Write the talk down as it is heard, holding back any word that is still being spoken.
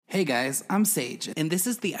Hey guys, I'm Sage, and this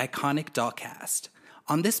is the Iconic Dollcast.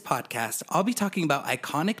 On this podcast, I'll be talking about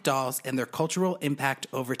iconic dolls and their cultural impact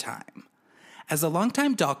over time. As a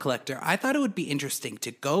longtime doll collector, I thought it would be interesting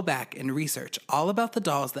to go back and research all about the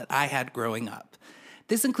dolls that I had growing up.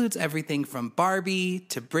 This includes everything from Barbie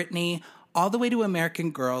to Britney, all the way to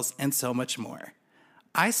American Girls, and so much more.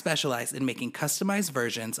 I specialize in making customized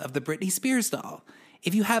versions of the Britney Spears doll.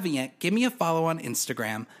 If you haven't yet, give me a follow on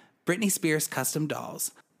Instagram, Britney Spears Custom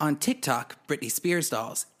Dolls, on TikTok, Britney Spears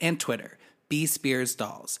Dolls, and Twitter, B Spears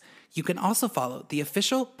Dolls. You can also follow the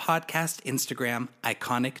official podcast Instagram,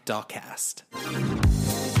 Iconic Dollcast.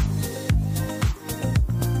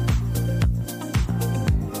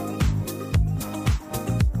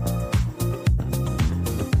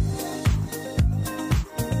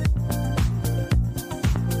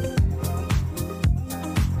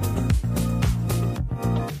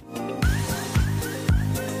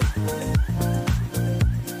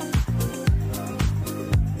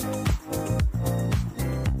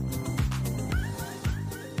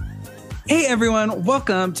 Hey everyone,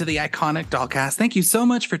 welcome to the Iconic Dollcast. Thank you so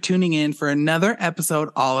much for tuning in for another episode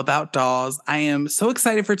all about dolls. I am so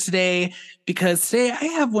excited for today because today I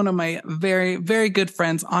have one of my very, very good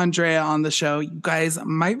friends, Andrea, on the show. You guys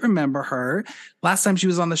might remember her. Last time she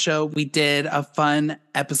was on the show, we did a fun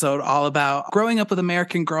episode all about growing up with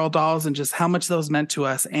American Girl dolls and just how much those meant to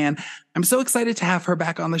us. And I'm so excited to have her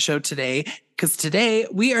back on the show today because today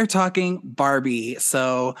we are talking Barbie.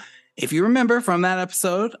 So if you remember from that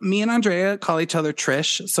episode, me and Andrea call each other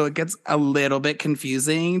Trish, so it gets a little bit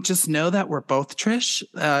confusing. Just know that we're both Trish.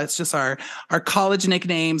 It's just our college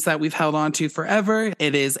nicknames that we've held on to forever.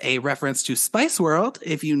 It is a reference to Spice World.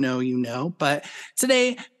 If you know, you know. But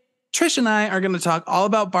today, Trish and I are going to talk all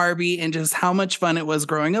about Barbie and just how much fun it was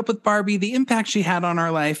growing up with Barbie, the impact she had on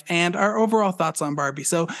our life, and our overall thoughts on Barbie.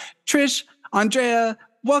 So, Trish, Andrea,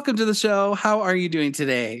 welcome to the show. How are you doing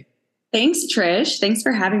today? Thanks, Trish. Thanks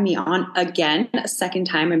for having me on again. A second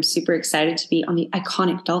time. I'm super excited to be on the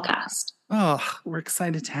Iconic Dollcast. Oh, we're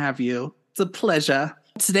excited to have you. It's a pleasure.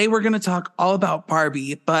 Today, we're going to talk all about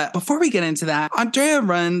Barbie. But before we get into that, Andrea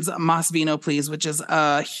runs Mas Vino Please, which is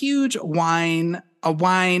a huge wine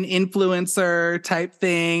influencer type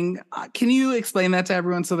thing. Can you explain that to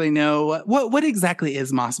everyone so they know what exactly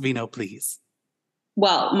is Mas Vino Please?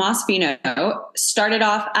 Well, Mas Vino started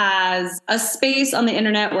off as a space on the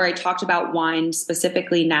internet where I talked about wine,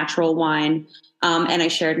 specifically natural wine. And I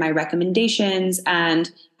shared my recommendations and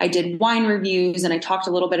I did wine reviews and I talked a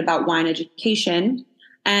little bit about wine education.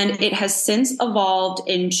 And it has since evolved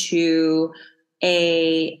into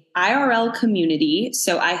a IRL community.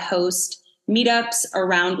 So I host meetups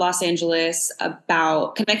around Los Angeles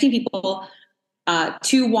about connecting people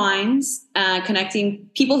to wines, connecting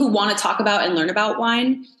people who want to talk about and learn about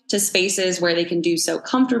wine to spaces where they can do so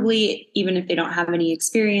comfortably, even if they don't have any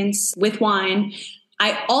experience with wine.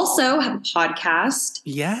 I also have a podcast.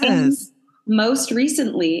 Yes. Most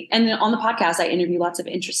recently, and on the podcast, I interview lots of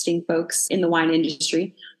interesting folks in the wine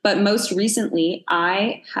industry. But most recently,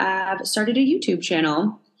 I have started a YouTube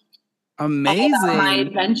channel. Amazing. About my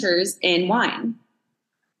adventures in wine.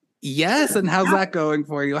 Yes. And how's that going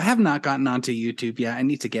for you? I have not gotten onto YouTube yet. I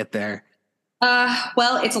need to get there.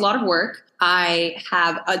 Well, it's a lot of work. I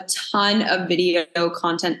have a ton of video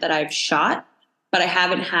content that I've shot, but I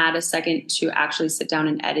haven't had a second to actually sit down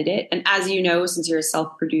and edit it. And as you know, since you're a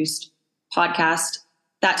self-produced podcast,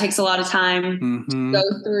 that takes a lot of time to go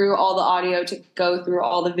through all the audio, to go through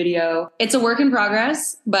all the video. It's a work in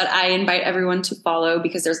progress, but I invite everyone to follow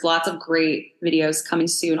because there's lots of great videos coming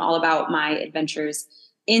soon all about my adventures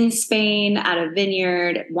in Spain, at a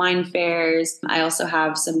vineyard, wine fairs. I also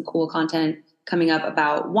have some cool content coming up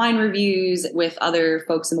about wine reviews with other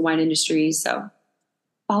folks in the wine industry. So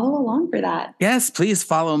follow along for that. Yes, please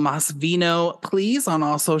follow Mas Vino, please, on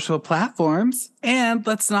all social platforms. And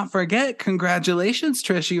let's not forget, congratulations,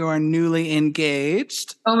 Trish, you are newly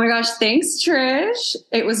engaged. Oh my gosh, thanks, Trish.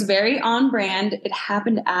 It was very on brand. It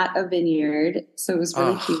happened at a vineyard. So it was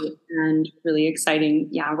really cute and really exciting.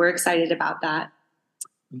 Yeah, we're excited about that.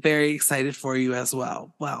 Very excited for you as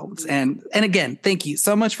well. Well, and again, thank you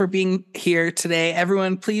so much for being here today.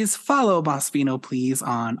 Everyone, please follow Mas Vino, please,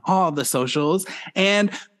 on all the socials. And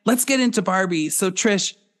let's get into Barbie. So,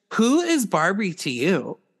 Trish, who is Barbie to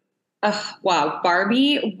you? Wow.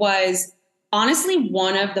 Barbie was honestly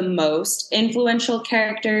one of the most influential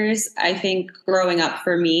characters, I think, growing up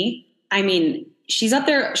for me. I mean, she's up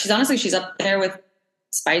there. She's up there with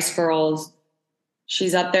Spice Girls.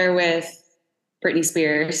 She's up there with Britney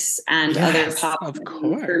Spears and other pop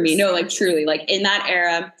for me. No, like truly, like in that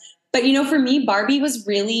era. But, you know, for me, Barbie was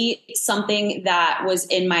really something that was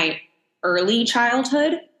in my early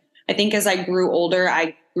childhood. I think as I grew older,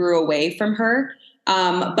 I grew away from her.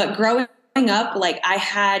 But growing up, like I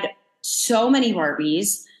had so many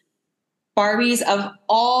Barbies of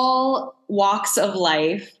all walks of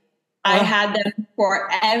life. I had them for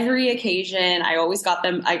every occasion. I always got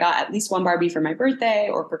them. I got at least one Barbie for my birthday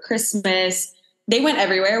or for Christmas. They went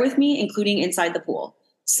everywhere with me, including inside the pool.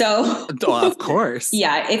 So, Of course.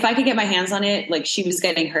 yeah, if I could get my hands on it, like she was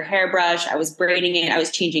getting her hair brushed, I was braiding it, I was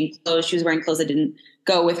changing clothes. She was wearing clothes that didn't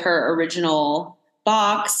go with her original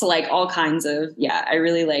box, like all kinds of, yeah,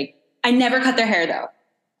 I never cut their hair though.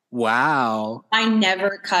 Wow. I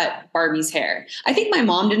never cut Barbie's hair. I think my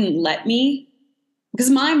mom didn't let me because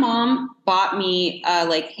my mom bought me a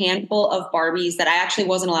like handful of Barbies that I actually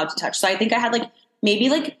wasn't allowed to touch. So I think I had like maybe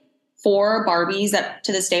like 4 Barbies that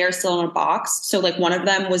to this day are still in a box. So like one of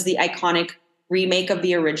them was the iconic remake of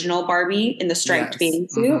the original Barbie in the striped bathing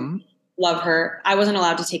suit. Mm-hmm. Love her. I wasn't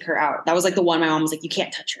allowed to take her out. That was like the one my mom was like, you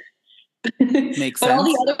can't touch her. Makes but sense. All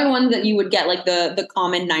the other ones that you would get, like the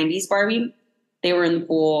common 90s Barbie, they were in the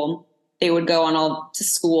pool. They would go on all to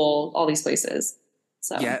school, all these places.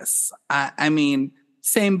 So yes, I mean,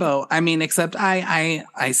 same boat. I mean, except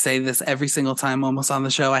I say this every single time almost on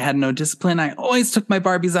the show. I had no discipline. I always took my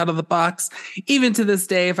Barbies out of the box. Even to this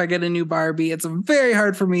day, if I get a new Barbie, it's very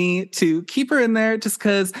hard for me to keep her in there just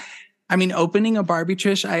because. I mean, opening a Barbie,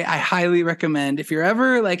 Trish, I highly recommend if you're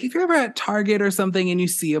ever at Target or something and you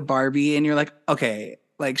see a Barbie and you're like, okay,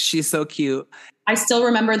 like she's so cute. I still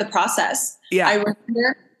remember the process. Yeah. I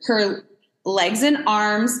remember her legs and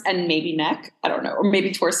arms and maybe neck, I don't know, or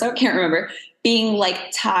maybe torso, can't remember, being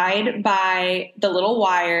like tied by the little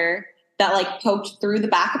wire that like poked through the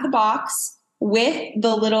back of the box with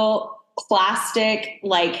the little plastic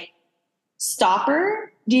like stopper.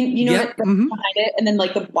 Do you know what behind it? And then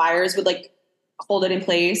like the wires would like hold it in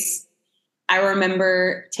place. I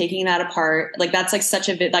remember taking that apart. Like that's like such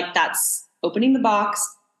a bit, like that's opening the box,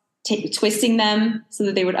 twisting them so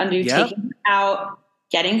that they would undo, taking her out,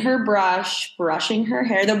 getting her brushing her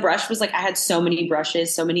hair. The brush was like, I had so many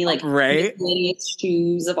brushes, so many like miscellaneous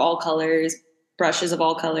shoes of all colors, brushes of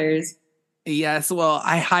all colors. Yes. Well,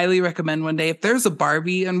 I highly recommend one day if there's a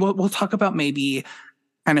Barbie, and we'll talk about maybe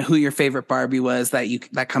kind of who your favorite Barbie was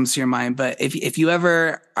that comes to your mind. But if you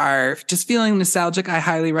ever are just feeling nostalgic, I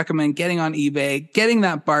highly recommend getting on eBay, getting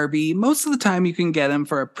that Barbie. Most of the time you can get them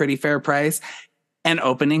for a pretty fair price and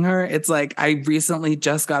opening her. It's like, I recently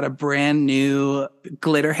just got a brand new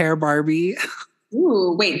glitter hair Barbie.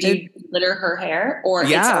 Ooh, wait, do you glitter her hair or?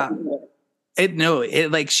 Yeah.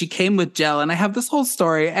 She came with gel, and I have this whole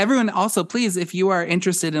story. Everyone also, please, if you are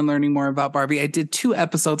interested in learning more about Barbie, I did 2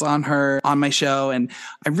 episodes on her on my show, and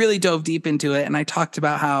I really dove deep into it. And I talked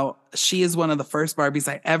about how she is one of the first Barbies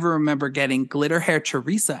I ever remember getting glitter hair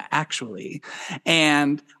Teresa, actually.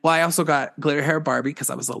 And well, I also got glitter hair Barbie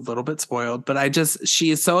because I was a little bit spoiled, but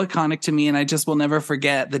she is so iconic to me. And I just will never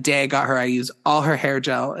forget the day I got her. I used all her hair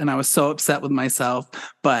gel and I was so upset with myself,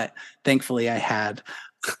 but thankfully I had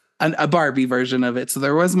a Barbie version of it. So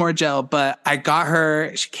there was more gel, but I got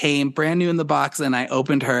her. She came brand new in the box and I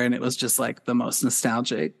opened her and it was just like the most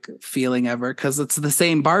nostalgic feeling ever. Cause it's the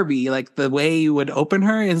same Barbie. Like the way you would open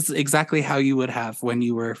her is exactly how you would have when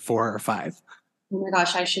you were 4 or 5. Oh my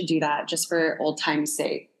gosh, I should do that just for old time's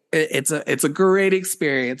sake. It's a great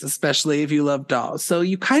experience, especially if you love dolls. So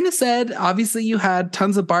you kind of said, obviously you had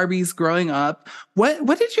tons of Barbies growing up.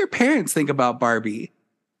 What did your parents think about Barbie?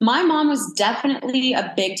 My mom was definitely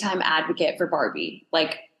a big time advocate for Barbie.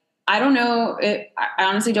 Like, I don't know. I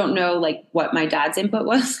honestly don't know like what my dad's input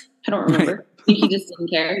was. I don't remember. Right. I think he just didn't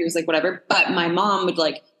care. He was like, whatever. But my mom would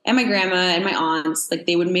like, and my grandma and my aunts, like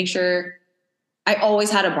they would make sure I always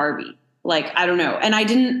had a Barbie. Like, I don't know.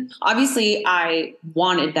 And obviously I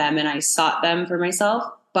wanted them and I sought them for myself,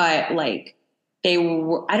 but like I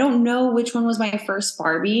don't know which one was my first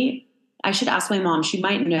Barbie. I should ask my mom. She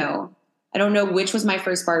might know. I don't know which was my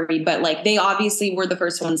first Barbie, but like they obviously were the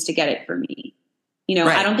first ones to get it for me. You know,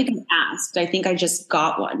 right. I don't think I asked. I think I just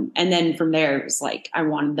got one. And then from there, it was like, I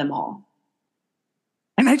wanted them all.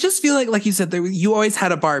 And I just feel like you said, you always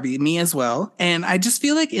had a Barbie, me as well. And I just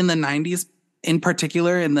feel like in the 90s, in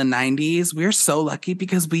particular in the 90s, we're so lucky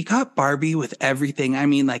because we got Barbie with everything. I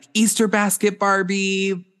mean, like Easter basket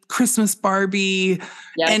Barbie, Christmas Barbie,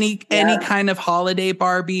 any kind of holiday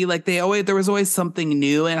Barbie. Like there was always something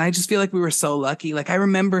new. And I just feel like we were so lucky. Like I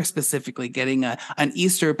remember specifically getting an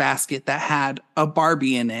Easter basket that had a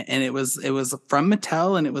Barbie in it. And it was from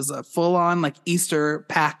Mattel and it was a full on like Easter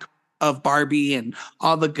pack of Barbie and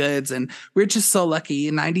all the goods. And we're just so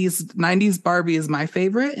lucky. 90s Barbie is my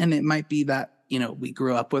favorite. And it might be that we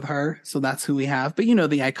grew up with her, so that's who we have. But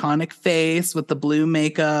the iconic face with the blue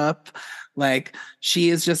makeup, like she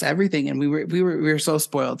is just everything, and we were so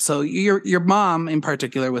spoiled. So your mom in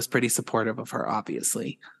particular was pretty supportive of her,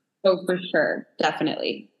 obviously. Oh, for sure.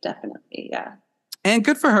 Definitely. Definitely. Yeah. And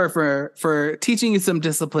good for her for teaching you some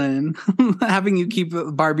discipline, having you keep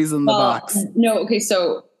the Barbies in the box. No, okay,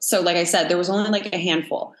 so like I said, there was only like a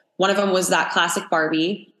handful. One of them was that classic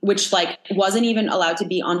Barbie, which like wasn't even allowed to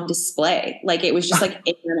be on display. Like it was just like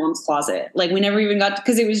in your mom's closet. Like we never even got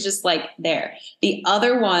because it was just like there. The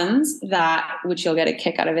other ones that, which you'll get a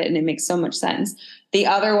kick out of it, and it makes so much sense. The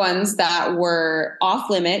other ones that were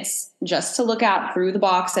off limits, just to look out through the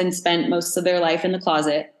box and spent most of their life in the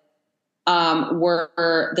closet,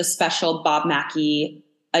 were the special Bob Mackie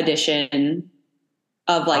edition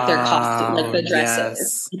of like their costume, like the dresses.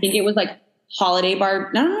 Yes. I think it was like holiday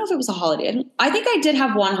Barbie. I don't know if it was a holiday. I think I did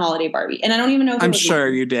have one holiday Barbie, and I don't even know if I'm sure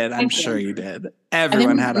you did. I'm sure you did.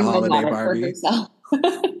 Everyone had a holiday Barbie.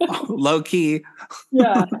 Low key.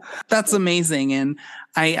 Yeah. That's amazing. And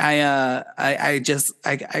I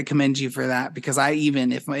commend you for that, because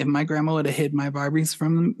if my grandma would have hid my Barbies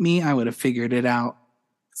from me, I would have figured it out.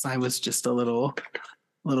 So I was just a little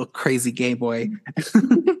crazy gay boy.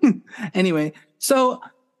 Anyway, so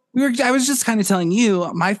I was just kind of telling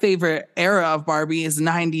you my favorite era of Barbie is the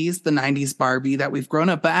 90s Barbie that we've grown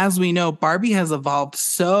up. But as we know, Barbie has evolved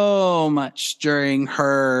so much during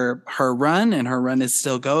her run, and her run is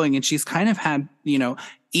still going. And she's kind of had,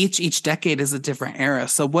 each decade is a different era.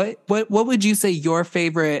 So what would you say your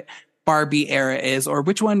favorite Barbie era is, or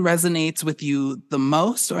which one resonates with you the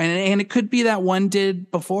most? And it could be that one did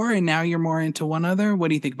before and now you're more into one other. What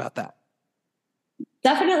do you think about that?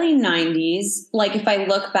 Definitely 90s. Like if I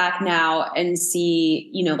look back now and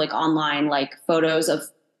see, like online, like photos of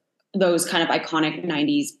those kind of iconic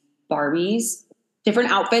 90s Barbies, different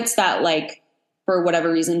outfits that like, for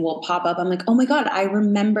whatever reason will pop up. I'm like, oh my God, I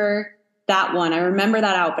remember that one. I remember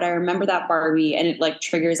that outfit. I remember that Barbie. And it like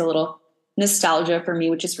triggers a little nostalgia for me,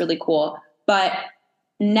 which is really cool. But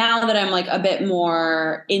now that I'm like a bit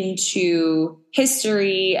more into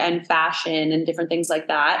history and fashion and different things like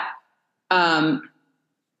that,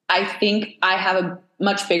 I think I have a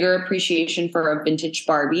much bigger appreciation for a vintage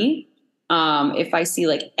Barbie. If I see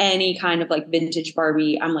like any kind of like vintage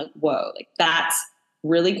Barbie, I'm like, whoa, like that's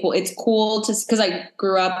really cool. It's cool because I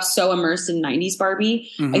grew up so immersed in 90s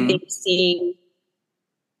Barbie. Mm-hmm. I think seeing,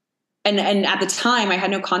 and at the time I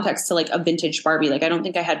had no context to like a vintage Barbie. Like I don't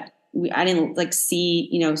think I didn't like see,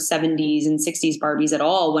 70s and 60s Barbies at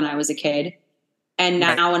all when I was a kid. And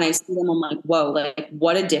now when I see them, I'm like, whoa, like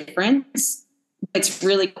what a difference. It's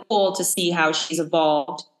really cool to see how she's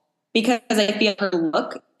evolved, because I feel her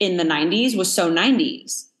look in the 90s was so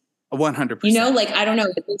 90s. 100%. Like, I don't know,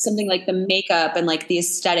 it's something like the makeup and like the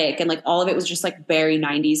aesthetic and like all of it was just like very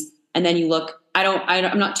 90s. And then you look,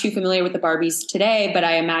 I'm not too familiar with the Barbies today, but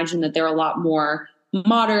I imagine that they're a lot more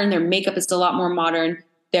modern. Their makeup is a lot more modern.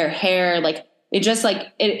 Their hair, like it just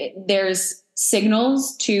like there's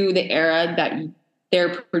signals to the era that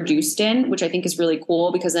they're produced in, which I think is really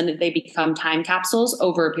cool, because then they become time capsules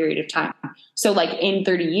over a period of time. So like in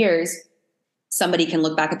 30 years, somebody can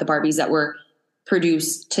look back at the Barbies that were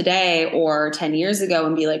produced today or 10 years ago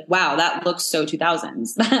and be like, wow, that looks so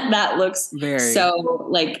 2000s. that looks so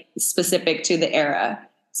like specific to the era.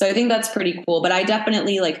 So I think that's pretty cool, but I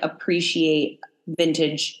definitely like appreciate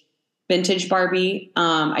vintage Barbie.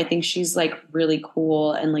 I think she's like really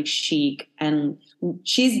cool and like chic, and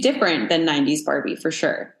she's different than 90s Barbie for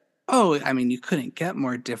sure. Oh, I mean, you couldn't get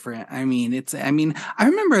more different. I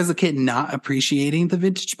remember as a kid not appreciating the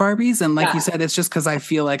vintage Barbies. And like you said, it's just because I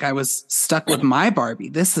feel like I was stuck with my Barbie.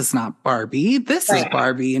 This is not Barbie. This is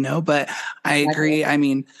Barbie, but I agree. I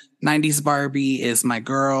mean, 90s Barbie is my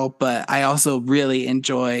girl, but I also really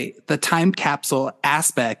enjoy the time capsule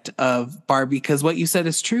aspect of Barbie, because what you said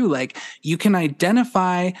is true. Like you can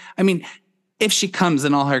identify, if she comes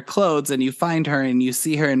in all her clothes and you find her and you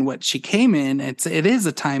see her in what she came in, it is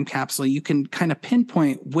a time capsule. You can kind of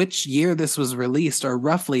pinpoint which year this was released, or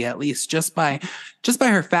roughly at least, just by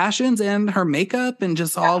her fashions and her makeup and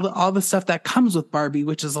just all the stuff that comes with Barbie,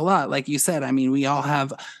 which is a lot. Like you said, we all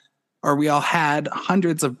had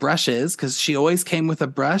hundreds of brushes, because she always came with a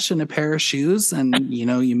brush and a pair of shoes, and you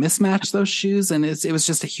mismatch those shoes, and it was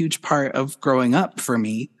just a huge part of growing up for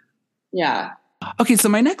me. Yeah. Okay, so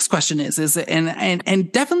my next question is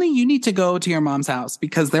and definitely you need to go to your mom's house,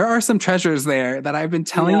 because there are some treasures there that I've been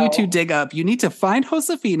telling you to dig up. You need to find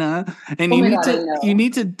Josefina, and you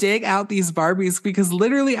need to dig out these Barbies, because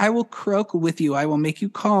literally I will croak with you. I will make you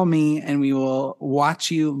call me and we will watch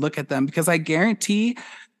you look at them, because I guarantee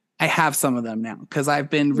I have some of them now because I've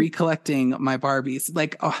been recollecting my Barbies.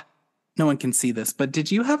 Like, oh, no one can see this, but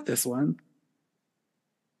did you have this one?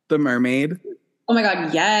 The mermaid? Oh my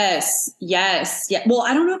God. Yes. Yes. Yeah. Well,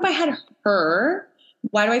 I don't know if I had her.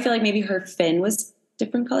 Why do I feel like maybe her fin was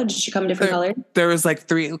different color? Did she come different color? There was like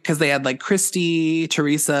three because they had like Christy,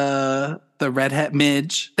 Teresa, the redhead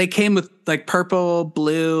Midge. They came with like purple,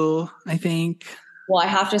 blue, I think. Well, I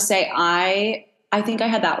have to say, I think I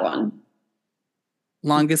had that one.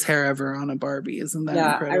 Longest hair ever on a Barbie. Isn't that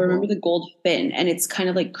incredible? I remember the gold fin, and it's kind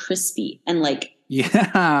of like crispy and like yeah.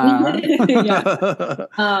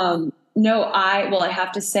 No, I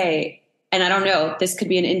have to say, and I don't know, this could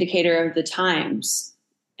be an indicator of the times,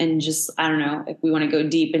 and just I don't know if we want to go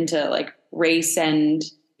deep into like race and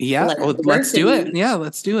let's do it. Yeah,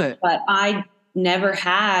 let's do it. But I never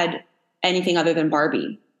had anything other than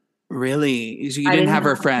Barbie. Really? You didn't have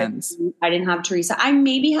her friends? I didn't have Teresa. I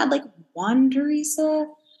maybe had like one Teresa,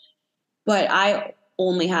 but I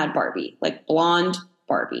only had Barbie, like blonde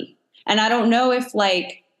Barbie. And I don't know if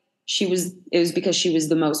like it was because she was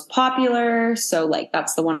the most popular. So like,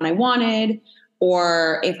 that's the one I wanted.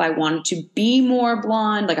 Or if I wanted to be more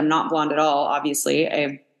blonde, like I'm not blonde at all, obviously. I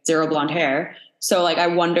have zero blonde hair. So like, I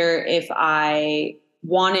wonder if I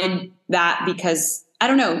wanted that because I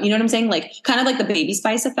don't know. You know what I'm saying? Like kind of like the Baby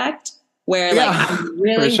Spice effect where like I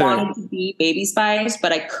really wanted to be Baby Spice,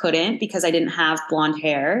 but I couldn't because I didn't have blonde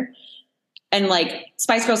hair. And like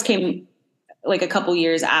Spice Girls came like a couple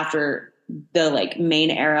years after the like main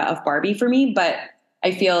era of Barbie for me. But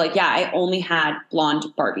I feel like, yeah, I only had blonde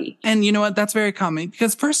Barbie. And you know what? That's very common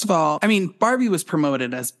because first of all, I mean, Barbie was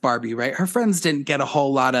promoted as Barbie, right? Her friends didn't get a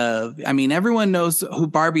whole lot of, I mean, everyone knows who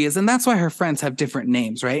Barbie is. And that's why her friends have different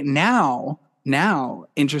names, right? Now,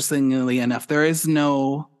 interestingly enough,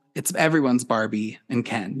 it's everyone's Barbie and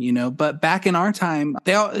Ken, you know, but back in our time,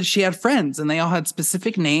 she had friends and they all had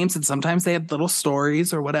specific names and sometimes they had little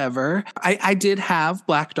stories or whatever. I did have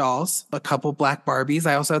black dolls, a couple black Barbies.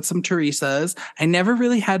 I also had some Teresas. I never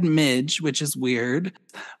really had Midge, which is weird.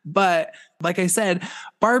 But like I said,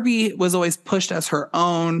 Barbie was always pushed as her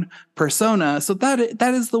own persona. So that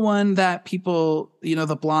is the one that people, you know,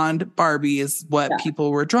 the blonde Barbie is what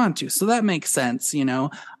people were drawn to. So that makes sense, you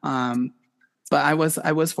know. But I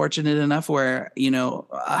was fortunate enough where, you know,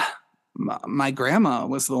 my grandma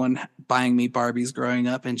was the one buying me Barbies growing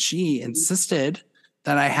up, and she insisted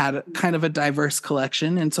that I had kind of a diverse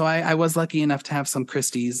collection. And so I was lucky enough to have some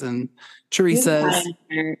Christies and Teresas.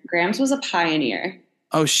 Grams was a pioneer.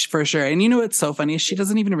 Oh, for sure. And you know what's so funny? She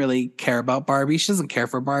doesn't even really care about Barbie. She doesn't care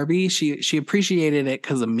for Barbie. She appreciated it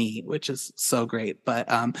because of me, which is so great. But,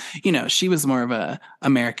 you know, she was more of a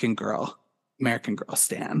American Girl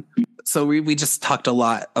stan. So we just talked a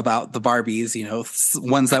lot about the Barbies, you know,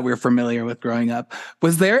 ones that we're familiar with growing up.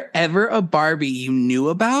 Was there ever a Barbie you knew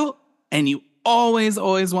about and you always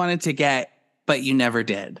wanted to get, but you never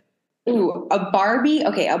did? Ooh, a Barbie.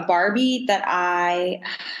 Okay. A Barbie that I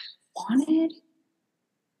wanted.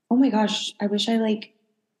 Oh my gosh. I wish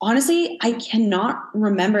honestly, I cannot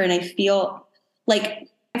remember. And I feel like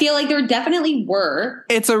there definitely were.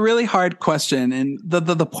 It's a really hard question. And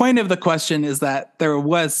the point of the question is that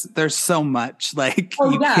there's so much like,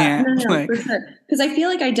 can't. No, for sure. Because I feel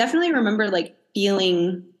like I definitely remember like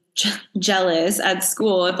feeling jealous at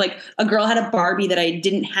school if like a girl had a Barbie that I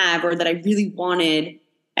didn't have or that I really wanted.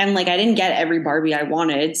 And like, I didn't get every Barbie I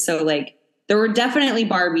wanted. So like, there were definitely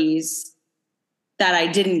Barbies that I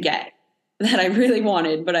didn't get that I really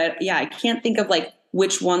wanted. But I can't think of like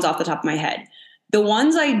which ones off the top of my head. The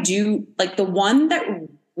ones I do, like the one that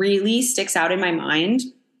really sticks out in my mind,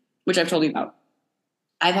 which I've told you about,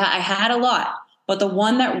 I had a lot, but the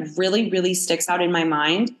one that really, really sticks out in my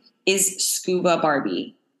mind is Scuba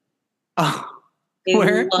Barbie. Oh,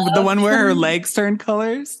 the one where her legs turn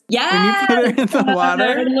colors? Yeah. When you put her in the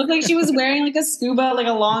water? It looked like she was wearing like a scuba, like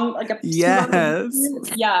a long, like a yes.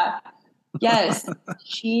 Scuba. Yeah. Yes.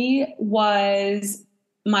 She was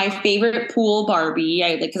my favorite pool Barbie.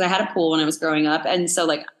 Because I had a pool when I was growing up. And so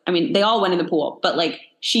like, I mean, they all went in the pool, but like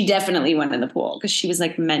she definitely went in the pool because she was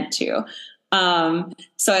like meant to.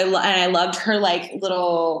 So I loved her like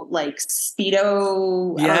little like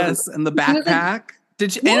Speedo. Yes. And the backpack.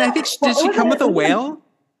 Did she, and I think, did she come with a whale?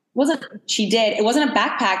 She did. It wasn't a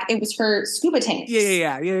backpack. It was her scuba tank.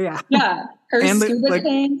 Yeah. Yeah. Her and scuba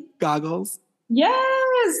tank. Goggles.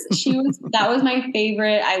 Yes, that was my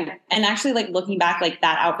favorite. And actually like looking back, like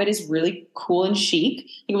that outfit is really cool and chic.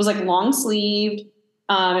 It was like long sleeved.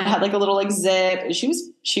 It had like a little like zip.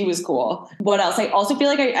 She was cool. What else? I also feel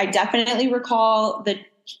like I definitely recall the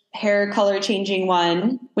hair color changing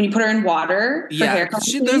one when you put her in water. Yeah,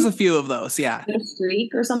 there's a few of those. Yeah. A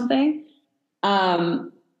streak or something.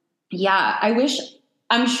 Yeah,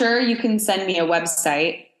 I'm sure you can send me a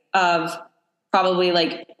website of probably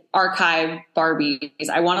like archive Barbies.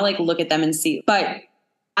 I want to like look at them and see. But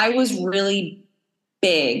I was really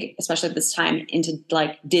big, especially at this time, into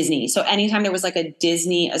like Disney. So anytime there was like a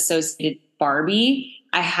Disney associated Barbie,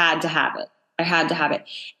 I had to have it. I had to have it.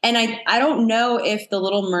 And I don't know if the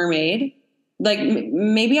Little Mermaid, like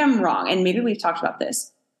maybe I'm wrong, and maybe we've talked about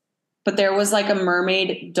this, but there was like a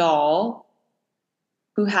mermaid doll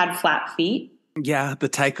who had flat feet. Yeah, the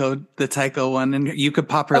Tycho one, and you could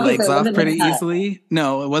pop her Okay, so legs it off wasn't pretty Mattel. easily.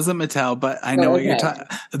 No, it wasn't Mattel, but I know Oh, what you're okay. talking.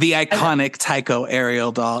 The iconic Tycho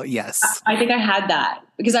Ariel doll. Yes. I think I had that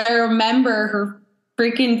because I remember her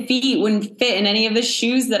freaking feet wouldn't fit in any of the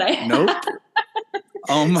shoes that I had. Nope.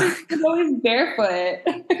 Oh So my! she was always barefoot.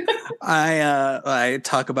 I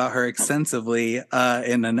talk about her extensively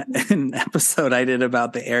in an episode I did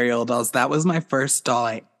about the Ariel dolls. That was my first doll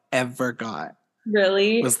I ever got. Was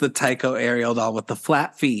Really? the Tycho Ariel doll with the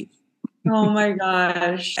flat feet. Oh my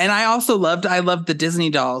gosh. And I loved the Disney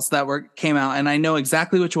dolls that came out, and I know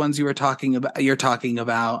exactly which ones you're talking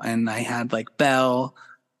about. And I had like Belle,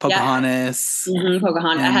 Yeah. Pocahontas,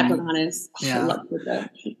 Pocahontas. I had and Pocahontas. Oh, I yeah, love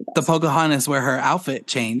Pocahontas. the Pocahontas where her outfit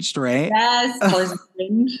changed, right? Yes. Colors of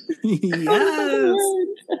Orange. Colors of Yes.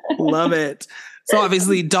 Orange. Love it. So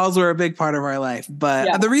obviously dolls were a big part of our life. Yeah.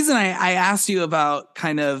 But the reason I asked you about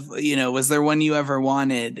kind of, was there one you ever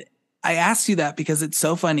wanted? I asked you that because it's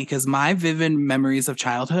so funny because my vivid memories of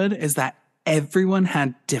childhood is that everyone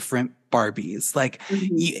had different Barbies. Like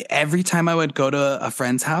every time I would go to a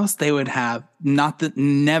friend's house, they would have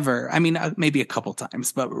never, I mean, maybe a couple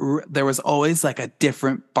times, but there was always like a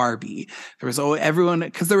different Barbie. There was always everyone,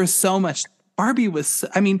 because there was so much. Barbie was,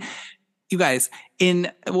 I mean, you guys,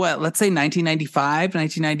 in let's say 1995,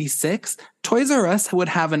 1996, Toys R Us would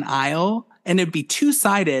have an aisle and it'd be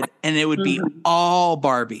two-sided and it would be all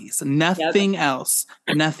Barbies, nothing else,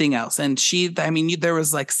 nothing else. And there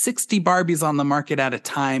was like 60 Barbies on the market at a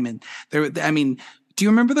time. And do you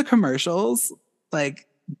remember the commercials? Like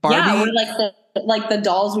Barbie? Yeah, where like the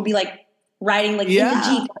dolls would be like riding like in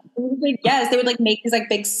the Jeep. Yes, they would like make these like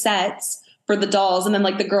big sets for the dolls, and then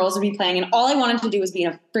like the girls would be playing, and all I wanted to do was be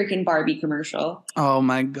in a freaking Barbie commercial. Oh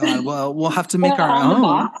my God. Well, we'll have to make our on own. The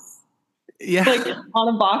box. Yeah. Like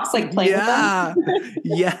on a box, like playing with them.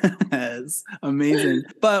 Yes. Amazing.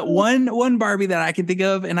 But one Barbie that I can think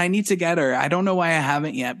of, and I need to get her. I don't know why I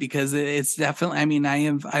haven't yet, because it's definitely,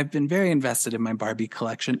 I've been very invested in my Barbie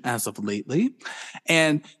collection as of lately.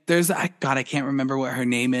 And I can't remember what her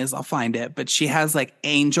name is. I'll find it. But she has like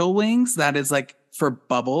angel wings that is like for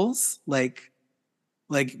bubbles, like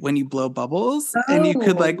when you blow bubbles, and you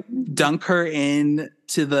could like dunk her in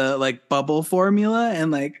to the like bubble formula and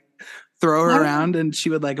like throw her around and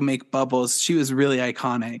she would like make bubbles. She was really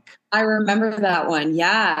iconic. I remember that one.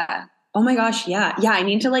 Yeah. Oh my gosh. Yeah. Yeah. I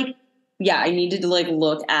needed to like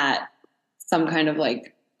look at some kind of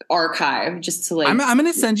like archive just to like. I'm going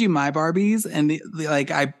to send you my Barbies, and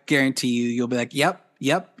like, I guarantee you'll be like, yep.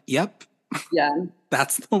 Yeah.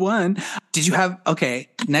 That's the one.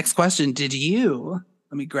 Next question.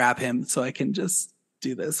 Let me grab him so I can just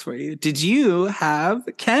do this for you. Did you have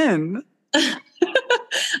Ken?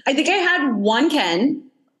 I think I had one Ken,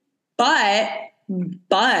 but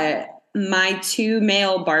my two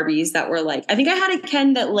male Barbies that were like, I think I had a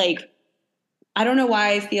Ken that like, I don't know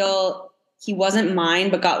why I feel he wasn't mine,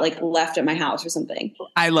 but got like left at my house or something.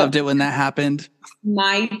 I loved it when that happened.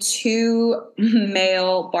 My two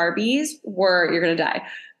male Barbies you're going to die,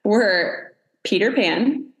 were Peter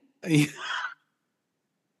Pan. Yeah.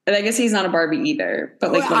 And I guess he's not a Barbie either,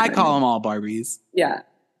 but like I call them all Barbies. Yeah.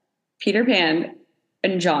 Peter Pan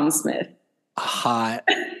and John Smith. Hot.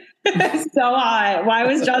 So hot. Why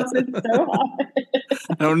was John Smith so hot?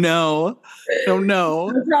 I don't know.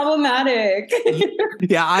 Problematic.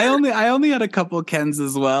 Yeah, I only had a couple Kens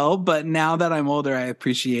as well, but now that I'm older, I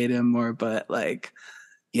appreciate him more. But like,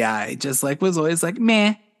 yeah, I just like was always like,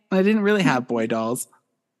 meh. I didn't really have boy dolls.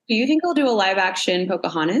 Do you think I'll do a live action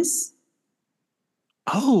Pocahontas?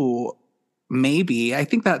 Oh, maybe. I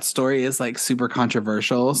think that story is like super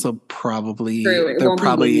controversial, so probably they're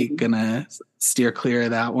probably gonna steer clear of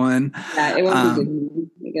that one. Yeah, it won't be good.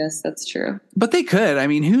 I guess that's true. But they could. I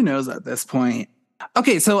mean, who knows at this point?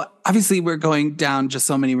 Okay, so obviously we're going down just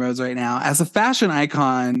so many roads right now. As a fashion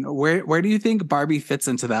icon, where do you think Barbie fits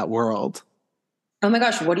into that world? Oh my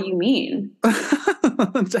gosh, what do you mean?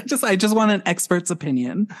 I just want an expert's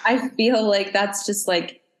opinion. I feel like that's just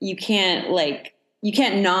like you can't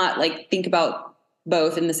not like think about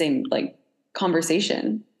both in the same like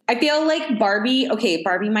conversation. I feel like Barbie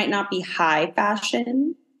might not be high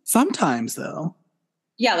fashion. Sometimes though.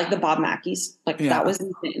 Yeah, like the Bob Mackies, like that Yeah. was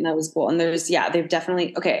insane. That was cool. And they've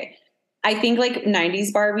definitely, okay. I think like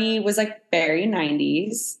 90s Barbie was like very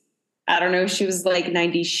 90s. I don't know if she was like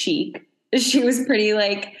 90s chic. She was pretty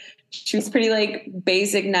like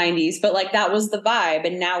basic 90s, but like that was the vibe.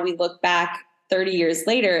 And now we look back 30 years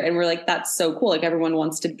later and we're like, that's so cool. Like everyone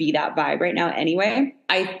wants to be that vibe right now anyway.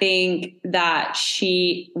 I think that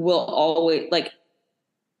she will always like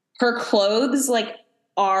her clothes like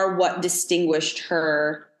are what distinguished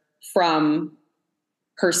her from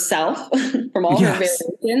herself, from all her Yes.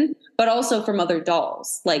 variations, but also from other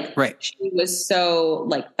dolls. Like Right. she was so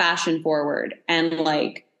like fashion forward and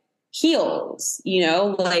like heels,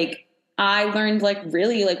 like I learned like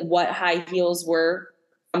really like what high heels were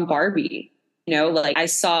from Barbie. Like I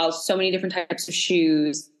saw so many different types of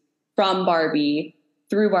shoes from Barbie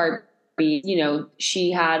through Barbie.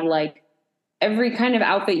 She had like every kind of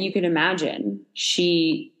outfit you could imagine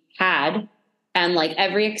she had, and like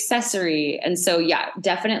every accessory. And so, yeah,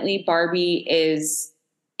 definitely Barbie is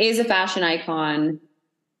a fashion icon,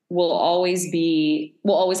 will always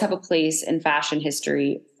have a place in fashion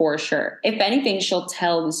history for sure. If anything, she'll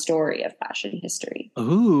tell the story of fashion history.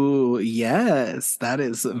 Ooh, yes, that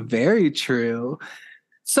is very true.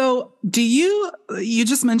 So, you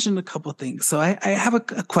just mentioned a couple things. So I have a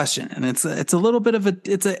question, and it's a little bit of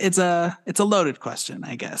a loaded question,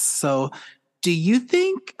 I guess. So do you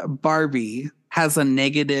think Barbie has a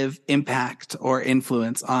negative impact or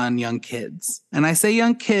influence on young kids? And I say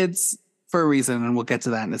young kids for a reason, and we'll get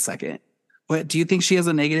to that in a second. What do you think she has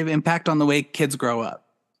a negative impact on the way kids grow up?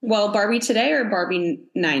 Well, Barbie today or Barbie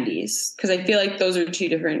 90s? Because I feel like those are two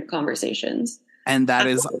different conversations. And that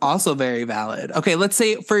is also very valid. Okay, let's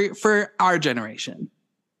say for our generation.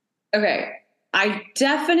 Okay. I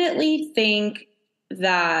definitely think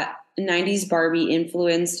that 90s Barbie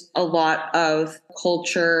influenced a lot of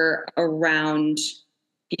culture around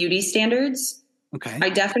beauty standards. Okay. I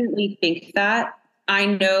definitely think that. I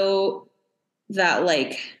know that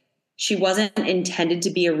like she wasn't intended to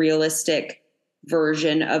be a realistic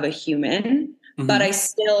version of a human, but I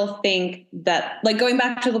still think that like going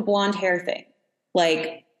back to the blonde hair thing,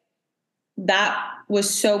 like that was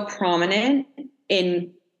so prominent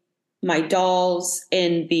in my dolls,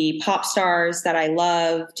 in the pop stars that I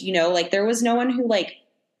loved, like there was no one who like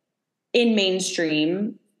in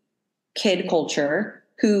mainstream kid culture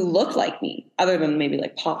who looked like me other than maybe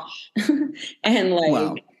like Posh and like,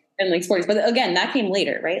 wow. and like sporties. But again, that came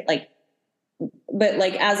later, right? Like, but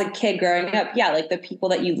like as a kid growing up, yeah, like the people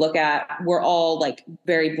that you look at were all like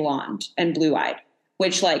very blonde and blue eyed,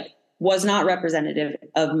 which like was not representative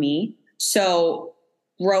of me. So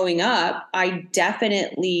growing up, I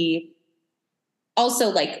definitely also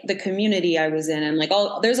like the community I was in and like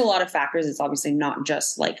there's a lot of factors. It's obviously not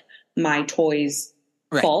just like my toys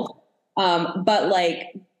fault. But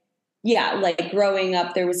like, yeah, like growing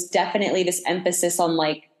up, there was definitely this emphasis on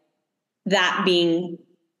like that being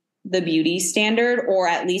the beauty standard, or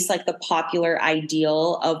at least like the popular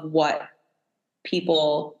ideal of what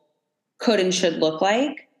people could and should look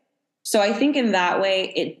like. So I think in that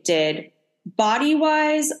way it did. Body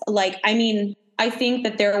wise, like, I mean, I think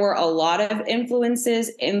that there were a lot of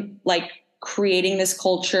influences in like creating this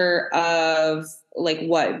culture of like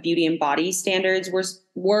what beauty and body standards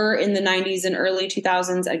were in the 90s and early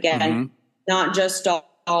 2000s. Again, not just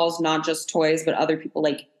dolls, not just toys, but other people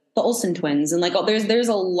like the Olsen twins. And like, there's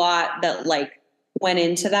a lot that like went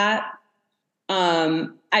into that.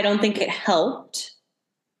 I don't think it helped.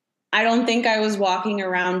 I don't think I was walking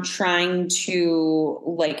around trying to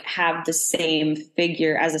like have the same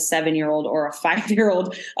figure as a 7-year-old or a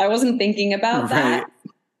 5-year-old. I wasn't thinking about that.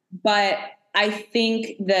 But I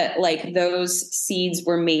think that like those seeds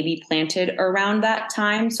were maybe planted around that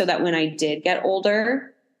time so that when I did get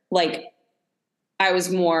older, like I was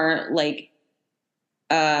more like,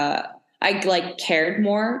 I like cared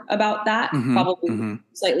more about that, probably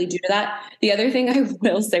slightly due to that. The other thing I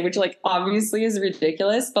will say, which like obviously is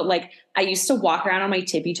ridiculous, but like I used to walk around on my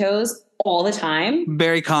tippy toes all the time.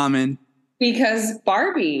 Very common. Because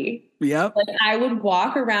Barbie. Yep. Like I would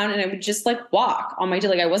walk around and I would just like walk on my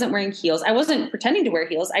like I wasn't wearing heels. I wasn't pretending to wear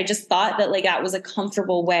heels. I just thought that like that was a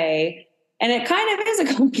comfortable way. And it kind of is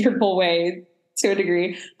a comfortable way to a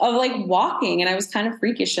degree of like walking. And I was kind of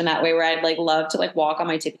freakish in that way where I'd like love to like walk on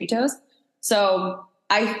my tippy toes. So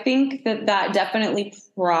I think that that definitely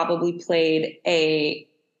probably played a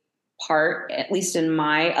part, at least in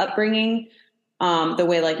my upbringing, the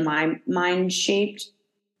way like my mind shaped.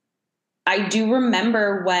 I do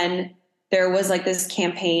remember when there was like this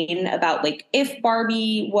campaign about like if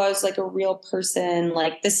Barbie was like a real person,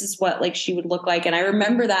 like this is what like she would look like. And I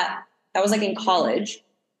remember that was like in college.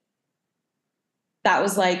 that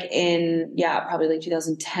was like in, yeah, probably like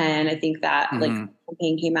 2010. I think that like Hmm.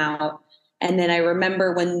 campaign came out. And then I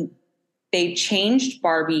remember when they changed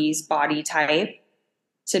Barbie's body type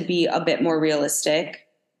to be a bit more realistic,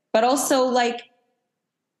 but also like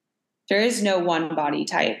there is no one body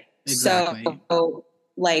type. So Exactly.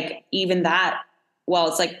 like even that, well,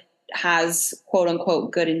 it's like has quote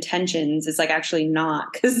unquote good intentions. It's like actually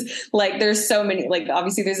not, because like there's so many, like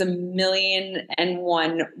obviously there's a million and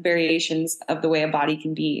one variations of the way a body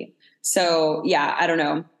can be. So yeah, I don't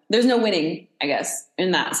know. There's no winning, I guess,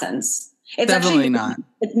 in that sense. It's Definitely actually, not.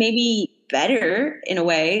 it's maybe better in a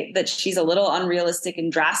way that she's a little unrealistic and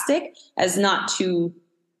drastic as not to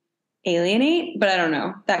alienate, but I don't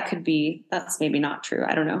know. That could be, that's maybe not true.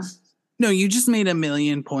 I don't know. No, you just made a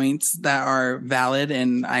million points that are valid,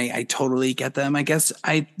 and I totally get them. I guess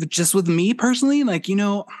I just with me personally, like,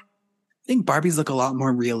 I think Barbies look a lot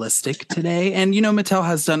more realistic today. And Mattel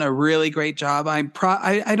has done a really great job. I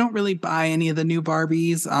don't really buy any of the new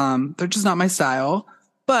Barbies. They're just not my style.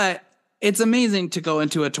 But it's amazing to go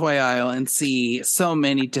into a toy aisle and see so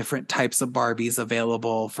many different types of Barbies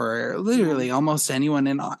available for Yeah. literally almost anyone.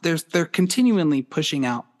 And they're continually pushing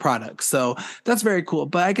out products. So that's very cool.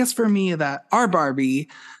 But I guess for me, that our Barbie,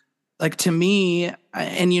 like, to me,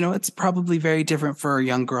 and it's probably very different for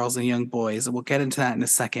young girls and young boys, and we'll get into that in a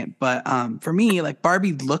second, but for me, like,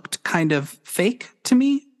 Barbie looked kind of fake to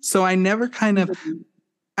me, so I never kind of,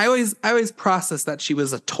 I always processed that she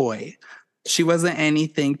was a toy. She wasn't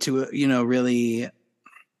anything to really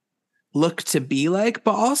look to be like.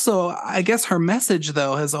 But also, I guess her message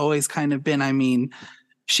though has always kind of been, I mean,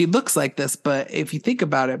 she looks like this, but if you think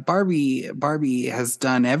about it, Barbie has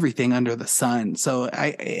done everything under the sun. So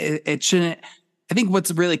it shouldn't. I think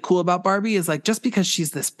what's really cool about Barbie is, like, just because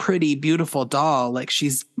she's this pretty, beautiful doll, like,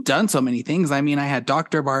 she's done so many things. I mean, I had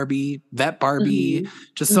Dr. Barbie, Vet Barbie, Mm-hmm.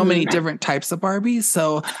 just so many Mm-hmm. different types of Barbies.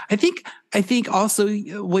 So I think also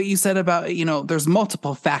what you said about, there's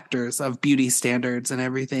multiple factors of beauty standards and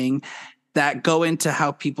everything that go into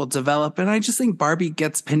how people develop. And I just think Barbie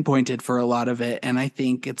gets pinpointed for a lot of it. And I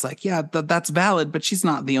think it's like, yeah, that's valid, but she's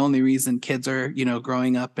not the only reason kids are,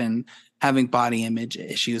 growing up and having body image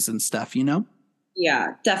issues and stuff.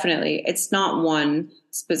 Yeah, definitely. It's not one,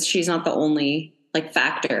 but she's not the only like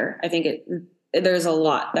factor. I think there's a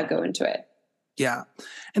lot that go into it. Yeah.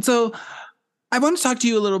 And so I want to talk to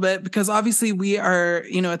you a little bit because obviously we are,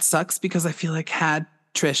 it sucks because I feel like, had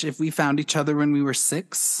Trish, if we found each other when we were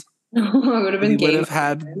 6, It would have we been would game have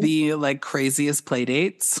had the like craziest play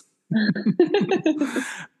dates. over.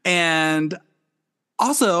 And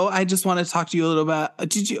also, I just want to talk to you a little about,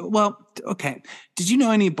 okay. Did you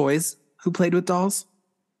know any boys who played with dolls?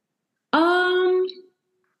 um,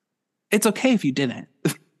 It's okay if you didn't.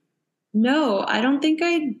 no, I don't think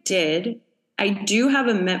I did. I do have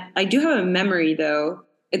a memory though.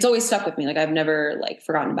 It's always stuck with me. Like I've never like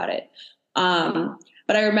forgotten about it.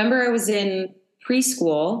 But I remember I was in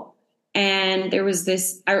preschool and there was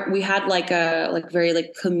we had like a like very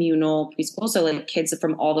like communal preschool. So like kids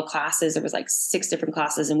from all the classes, there was like 6 different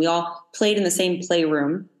classes and we all played in the same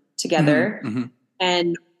playroom Mhm, together. mhm.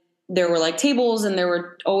 And there were like tables and there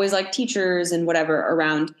were always like teachers and whatever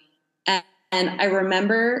around. And I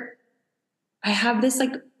remember I have this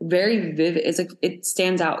like very vivid, it's like it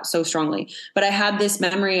stands out so strongly. But I had this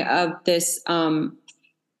memory of this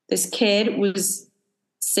kid was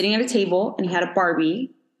sitting at a table and he had a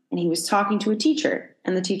Barbie and he was talking to a teacher.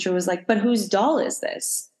 And the teacher was like, "But whose doll is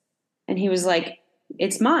this?" And he was like,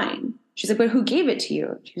 "It's mine." She's like, "But who gave it to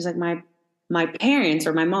you?" She was like, My parents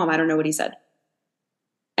or my mom. I don't know what he said.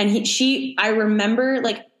 And I remember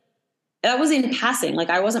like that was in passing. Like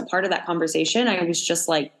I wasn't part of that conversation. I was just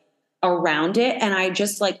like around it. And I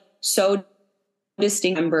just like so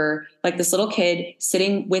distinct remember like this little kid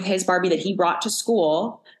sitting with his Barbie that he brought to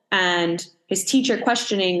school and his teacher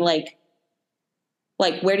questioning like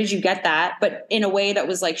where did you get that? But in a way that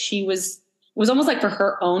was like it was almost like for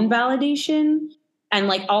her own validation. And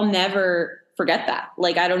like I'll never forget that.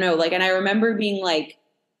 Like I don't know. Like and I remember being like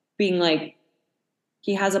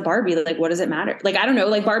he has a Barbie. Like, what does it matter? Like, I don't know.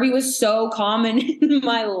 Like, Barbie was so common in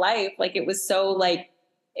my life. Like, it was so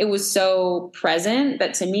present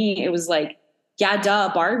that to me, it was like, yeah, duh,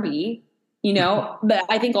 Barbie, you know? But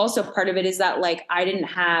I think also part of it is that, like, I didn't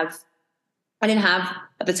have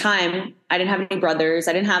at the time, I didn't have any brothers.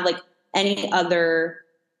 I didn't have like any other,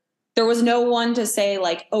 there was no one to say,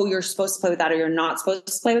 like, oh, you're supposed to play with that or you're not supposed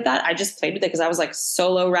to play with that. I just played with it because I was like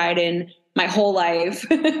solo riding my whole life,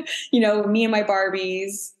 me and my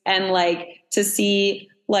Barbies, and like to see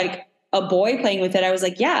like a boy playing with it, I was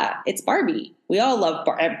like, yeah, it's Barbie. We all love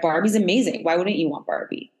Barbie's amazing. Why wouldn't you want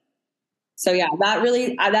Barbie? So yeah,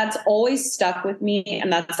 that's always stuck with me.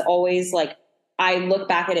 And that's always like, I look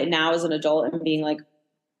back at it now as an adult and being like,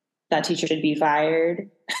 that teacher should be fired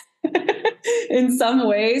in some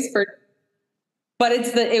ways but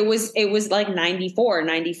it was like 94,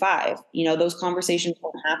 95, those conversations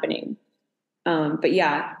weren't happening. But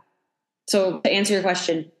yeah, so to answer your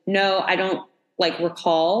question, no, I don't like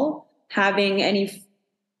recall having any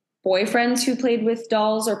boyfriends who played with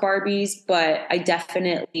dolls or Barbies, but I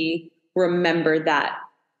definitely remember that.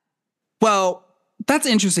 Well, that's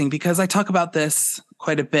interesting because I talk about this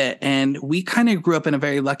quite a bit, and we kind of grew up in a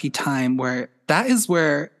very lucky time where that is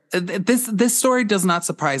where this story does not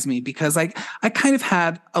surprise me because I kind of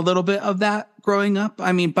had a little bit of that growing up.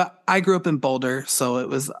 I mean, but I grew up in Boulder, so it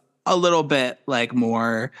was a little bit like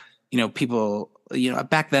more, people,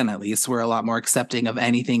 back then at least were a lot more accepting of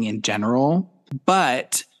anything in general.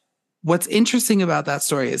 But what's interesting about that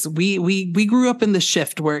story is we grew up in the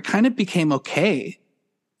shift where it kind of became okay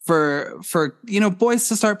for boys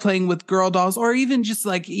to start playing with girl dolls, or even just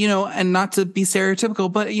like, and not to be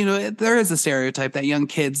stereotypical, but there is a stereotype that young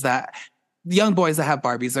boys that have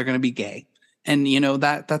Barbies are going to be gay. And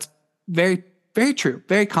that's very, very true,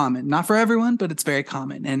 very common, not for everyone, but it's very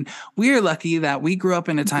common. And we are lucky that we grew up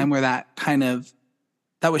in a time where that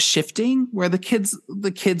was shifting, where the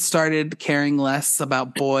kids started caring less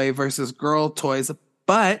about boy versus girl toys,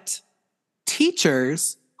 but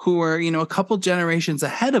teachers who were, a couple generations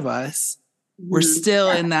ahead of us were still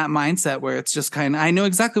in that mindset where it's just I know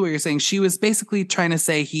exactly what you're saying. She was basically trying to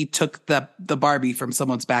say he took the Barbie from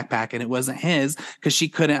someone's backpack and it wasn't his because she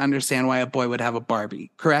couldn't understand why a boy would have a Barbie.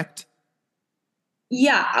 Correct?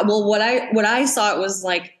 Yeah. Well, what I saw, it was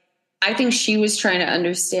like, I think she was trying to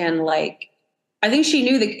understand, like, I think she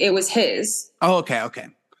knew that it was his. Oh, okay. Okay.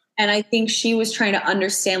 And I think she was trying to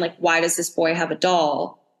understand, like, why does this boy have a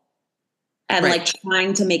doll? And right. like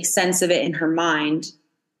trying to make sense of it in her mind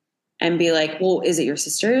and be like, well, is it your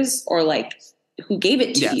sister's, or like who gave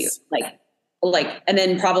it to yes. you? Like, and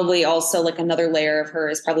then probably also like another layer of her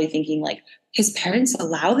is probably thinking like, his parents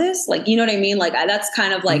allow this? Like, you know what I mean? Like that's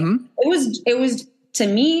kind of like, it was to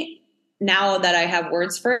me, now that I have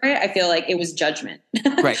words for it, I feel like it was judgment.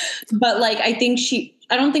 Right. But like, I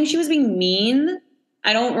don't think she was being mean.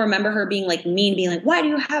 I don't remember her being like mean, being like, why do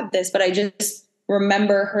you have this? But I just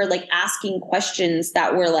remember her like asking questions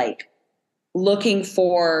that were like looking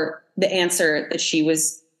for the answer that she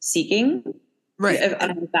was seeking. Right. I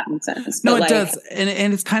don't know if that makes sense. No, but it does.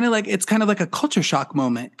 And it's kind of like a culture shock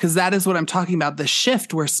moment, because that is what I'm talking about. The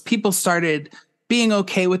shift where people started being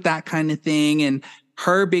okay with that kind of thing, and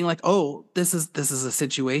her being like, oh, this is a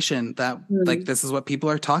situation that like, this is what people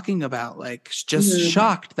are talking about. Like just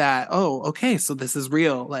shocked that, oh, okay, so this is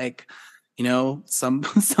real. Like, some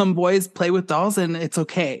boys play with dolls and it's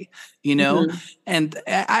okay, and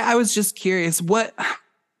I was just curious,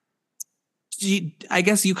 I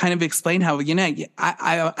guess you kind of explained how,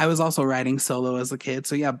 I was also riding solo as a kid.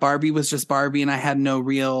 So yeah, Barbie was just Barbie and I had no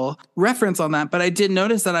real reference on that. But I did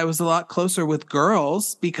notice that I was a lot closer with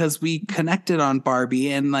girls because we connected on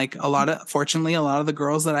Barbie, and like fortunately, a lot of the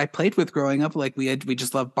girls that I played with growing up, like we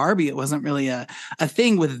just loved Barbie. It wasn't really a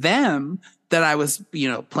thing with them that I was,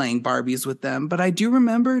 playing Barbies with them. But I do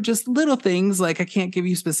remember just little things, like I can't give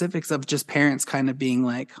you specifics of just parents kind of being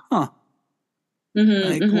like, huh,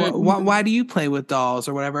 why do you play with dolls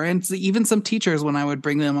or whatever? And even some teachers, when I would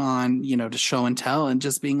bring them on, to show and tell, and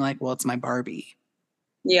just being like, well, it's my Barbie.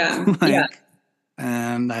 Yeah. Yeah.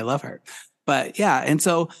 And I love her. But yeah. And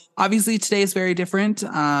so obviously today is very different.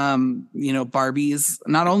 Barbies,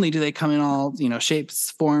 not only do they come in all,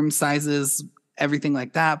 shapes, forms, sizes, everything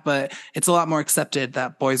like that, but it's a lot more accepted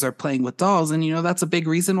that boys are playing with dolls. And, that's a big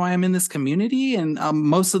reason why I'm in this community. And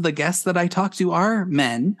most of the guests that I talk to are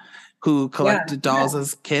men who collected dolls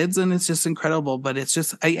as kids. And it's just incredible. But it's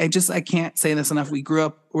just, I can't say this enough.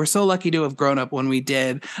 We're so lucky to have grown up when we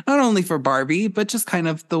did, not only for Barbie, but just kind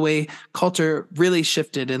of the way culture really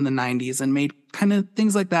shifted in the 90s and made kind of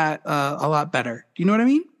things like that a lot better. Do you know what I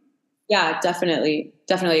mean? Yeah, definitely.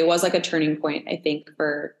 Definitely. It was like a turning point, I think,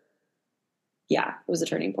 it was a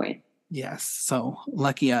turning point. Yes. So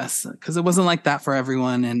lucky us, because it wasn't like that for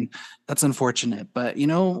everyone. And that's unfortunate. But,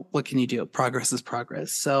 what can you do? Progress is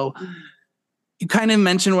progress. So you kind of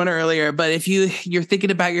mentioned one earlier, but if you're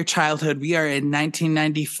thinking about your childhood, we are in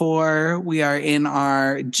 1994. We are in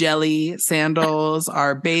our jelly sandals,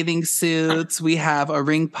 our bathing suits. We have a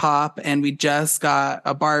ring pop, and we just got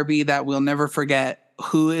a Barbie that we'll never forget.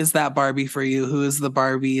 Who is that Barbie for you? Who is the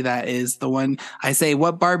Barbie that is the one? I say,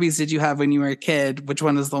 what Barbies did you have when you were a kid? Which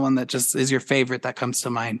one is the one that just is your favorite that comes to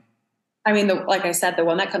mind? I mean, like I said, the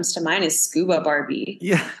one that comes to mind is Scuba Barbie.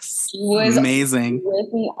 Yes. She was Amazing.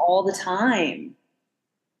 with me all the time.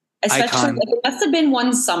 Especially, Icon. like, it must have been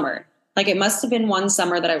one summer. Like, it must have been one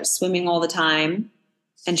summer that I was swimming all the time.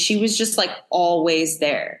 And she was just like always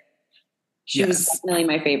there. She was Yes. definitely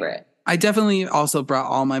my favorite. I definitely also brought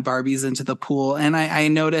all my Barbies into the pool. And I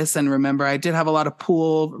noticed and remember I did have a lot of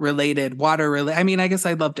pool related, water related. I mean, I guess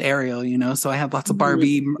I loved Ariel, you know, so I had lots of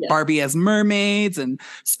Yeah. Barbie as mermaids and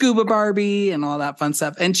scuba Barbie and all that fun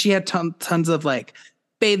stuff. And she had tons of like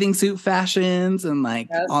bathing suit fashions and like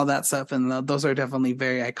Yep. all that stuff. And those are definitely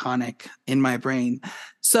very iconic in my brain.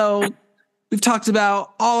 So we've talked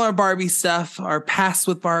about all our Barbie stuff, our past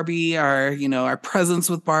with Barbie, our presence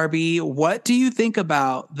with Barbie. What do you think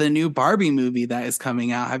about the new Barbie movie that is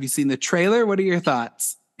coming out? Have you seen the trailer? What are your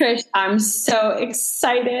thoughts? Trish, I'm so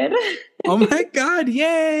excited. Oh my God,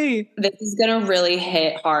 yay! This is going to really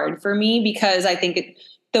hit hard for me because I think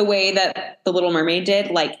the way that The Little Mermaid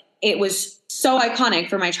did, like, it was so iconic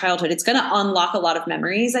for my childhood. It's going to unlock a lot of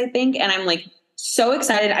memories, I think. And I'm like so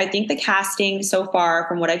excited. I think the casting so far,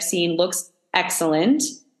 from what I've seen, looks excellent.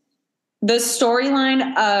 The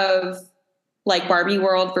storyline of like Barbie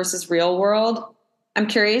world versus real world, I'm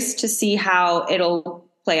curious to see how it'll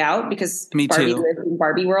play out because Me Barbie too. lives in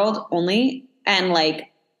Barbie world only. And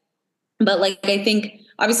like, but like, I think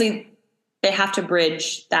obviously they have to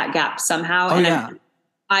bridge that gap somehow. Oh And yeah.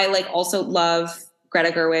 I like also love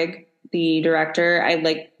Greta Gerwig, the director. I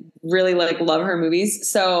like really like love her movies.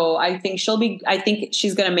 So I think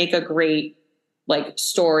she's going to make a great like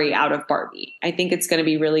story out of Barbie. I think it's going to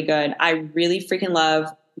be really good. I really freaking love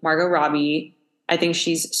Margot Robbie. I think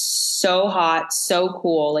she's so hot, so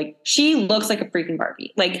cool. Like, she looks like a freaking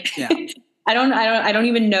Barbie. Like, Yeah. I don't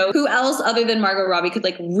even know who else other than Margot Robbie could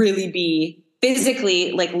like really be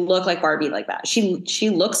physically like look like Barbie like that. She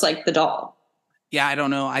looks like the doll. Yeah, I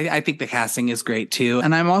don't know. I think the casting is great too.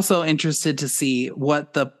 And I'm also interested to see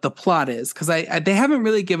what the plot is because they haven't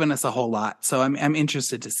really given us a whole lot. So I'm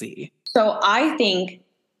interested to see. So I think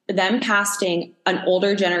them casting an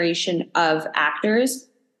older generation of actors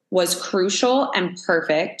was crucial and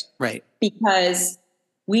perfect. Right. Because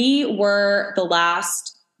we were the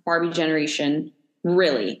last Barbie generation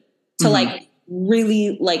really to like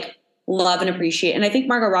really like love and appreciate. And I think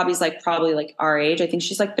Margot Robbie's like probably like our age. I think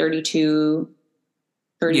she's like 32,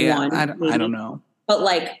 31. Yeah, I don't know. But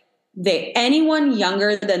like anyone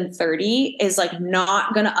younger than 30 is like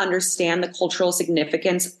not going to understand the cultural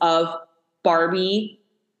significance of Barbie.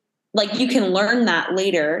 Like, you can learn that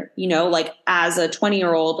later, you know, like as a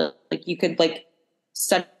 20-year-old, like you could like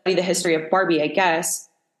study the history of Barbie, I guess,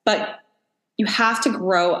 but you have to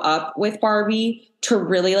grow up with Barbie to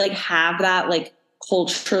really like have that like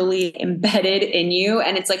culturally embedded in you.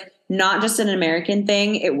 And it's like not just an American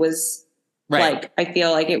thing. It was like, I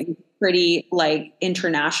feel like it was pretty like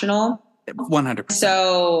international. 100%.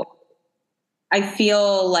 So I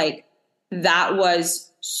feel like that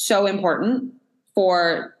was so important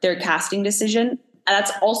for their casting decision. And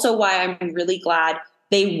that's also why I'm really glad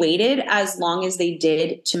they waited as long as they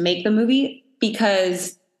did to make the movie,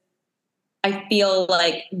 because I feel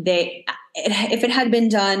like if it had been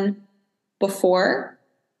done before,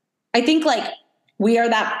 I think like we are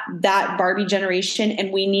that Barbie generation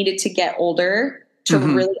and we needed to get older to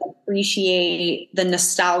really appreciate the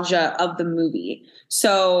nostalgia of the movie.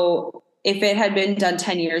 So if it had been done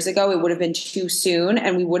 10 years ago, it would have been too soon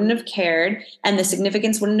and we wouldn't have cared and the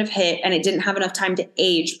significance wouldn't have hit and it didn't have enough time to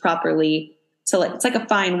age properly. So it's like a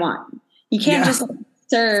fine wine. You can't just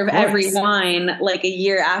serve every wine like a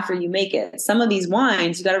year after you make it. Some of these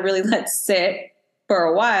wines you got to really let sit for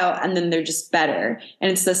a while and then they're just better.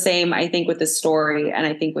 And it's the same, I think, with the story. And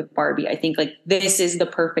I think with Barbie, I think like this is the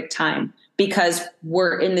perfect time because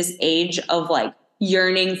we're in this age of like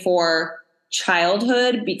yearning for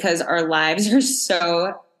childhood because our lives are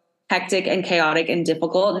so hectic and chaotic and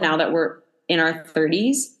difficult now that we're in our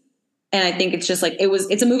 30s. And I think it's just like,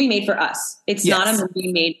 it's a movie made for us. It's not a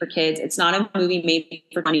movie made for kids. It's not a movie made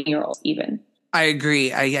for 20-year-olds even. I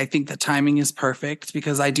agree. I think the timing is perfect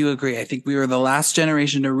because I do agree. I think we were the last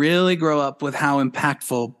generation to really grow up with how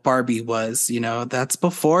impactful Barbie was. You know, that's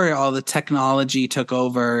before all the technology took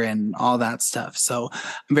over and all that stuff. So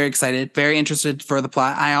I'm very excited, very interested for the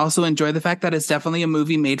plot. I also enjoy the fact that it's definitely a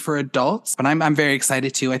movie made for adults, but I'm very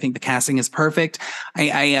excited too. I think the casting is perfect.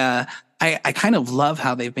 I kind of love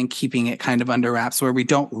how they've been keeping it kind of under wraps where we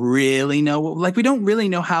don't really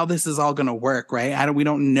know how this is all going to work, right? We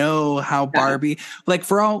don't know how Barbie, like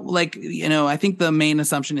for all, like, you know, I think the main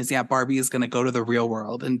assumption is, Barbie is going to go to the real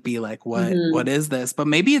world and be like, what is this? But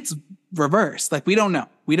maybe it's reversed. Like, we don't know.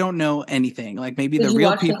 We don't know anything. Like maybe the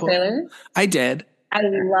real people. The trailer? I did. I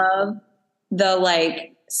love the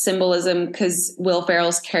like symbolism, because Will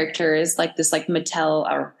Ferrell's character is like this like Mattel,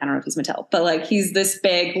 or I don't know if he's Mattel, but like he's this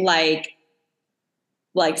big like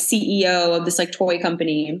CEO of this like toy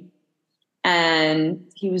company. And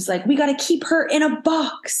he was like, we got to keep her in a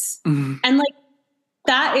box. Mm-hmm. And like,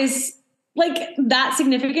 that is like, that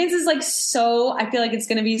significance is like, so I feel like it's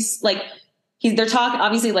going to be like, they're talking,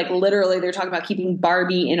 obviously, like literally they're talking about keeping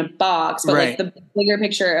Barbie in a box, but like the bigger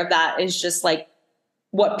picture of that is just like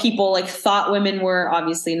what people like thought women were,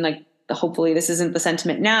 obviously. And like, hopefully this isn't the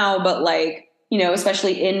sentiment now, but like, you know,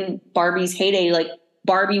 especially in Barbie's heyday, like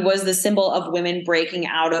Barbie was the symbol of women breaking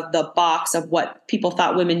out of the box of what people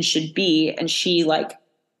thought women should be. And she like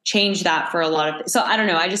changed that for a lot of things. So I don't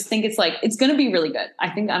know. I just think it's like, it's going to be really good. I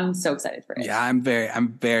think I'm so excited for it. Yeah, I'm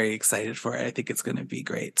very excited for it. I think it's going to be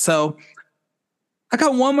great. So I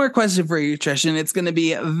got one more question for you, Trish, and it's going to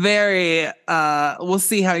be very, we'll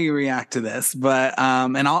see how you react to this, but,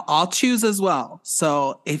 and I'll choose as well.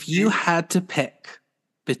 So if you had to pick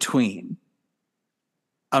between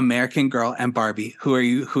American Girl and Barbie, who are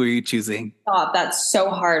you choosing? Oh, that's so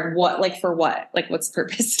hard. What, like for what? Like what's the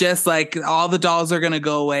purpose? Just like all the dolls are going to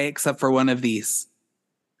go away except for one of these.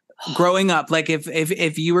 Growing up, like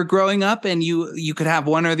if you were growing up and you could have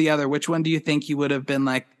one or the other, which one do you think you would have been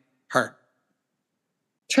like her?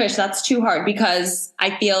 Trish, that's too hard because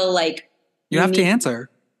I feel like you have to answer.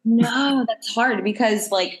 No, that's hard because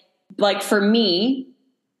like for me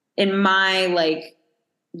in my like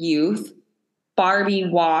youth, Barbie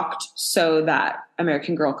walked so that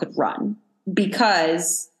American Girl could run,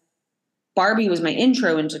 because Barbie was my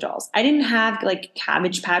intro into dolls. I didn't have like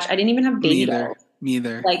Cabbage Patch. I didn't even have baby dolls. Me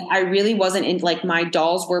either. Like I really wasn't in, like my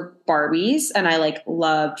dolls were Barbies and I like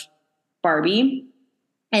loved Barbie.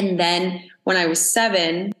 And then when I was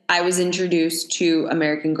 7, I was introduced to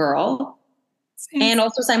American Girl. Same. And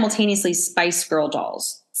also simultaneously Spice Girl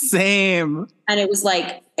dolls. Same. And it was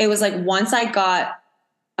like once I got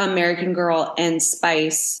American Girl and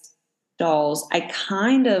Spice dolls, I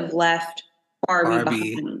kind of left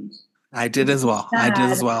Barbie behind. I did as well.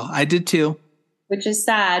 I did too. Which is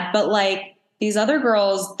sad, but like these other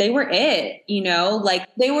girls, they were it, you know, like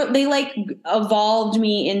they like evolved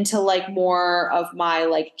me into like more of my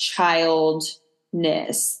like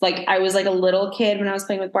childness. Like I was like a little kid when I was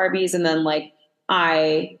playing with Barbies, and then like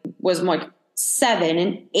I was like 7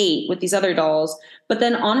 and 8 with these other dolls. But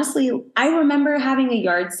then honestly, I remember having a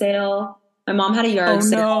yard sale. My mom had a yard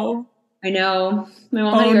sale. No. I know. My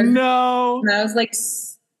mom had a yard sale. No. And I was like,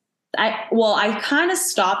 I kind of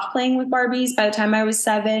stopped playing with Barbies by the time I was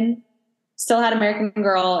 7. Still had American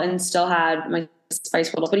Girl and still had my Spice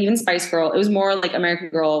Girl. But even Spice Girl, it was more like American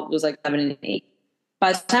Girl was like 7 and 8.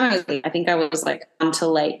 By the time I was 8, I think I was like onto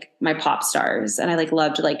like my pop stars. And I like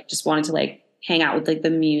loved, like just wanted to like hang out with like the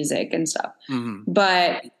music and stuff. Mm-hmm.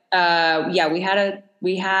 But yeah, we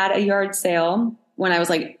had a yard sale when I was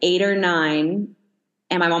like 8 or 9.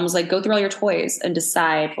 And my mom was like, go through all your toys and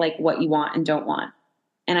decide like what you want and don't want.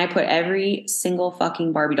 And I put every single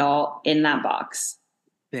fucking Barbie doll in that box.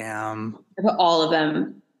 Damn. I put all of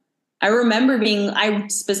them. I remember I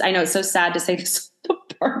know it's so sad to say this on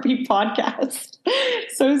the Barbie podcast.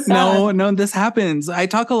 So sad. No, this happens. I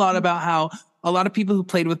talk a lot about how a lot of people who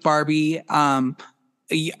played with Barbie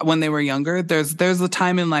when they were younger, there's a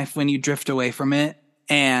time in life when you drift away from it.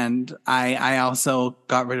 And I also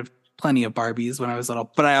got rid of plenty of Barbies when I was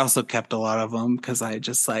little, but I also kept a lot of them because I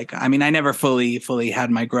just like, I mean, I never fully had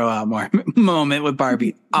my grow out moment with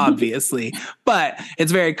Barbie, obviously, but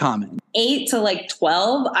it's very common. 8 to like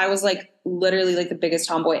 12, I was like literally like the biggest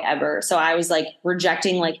tomboy ever. So I was like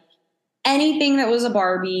rejecting like anything that was a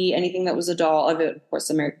Barbie, anything that was a doll. Of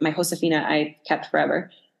course, my Josefina I kept forever.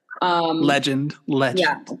 Legend.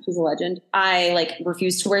 Yeah, she's a legend. I like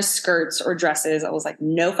refused to wear skirts or dresses. I was like,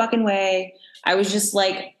 no fucking way. I was just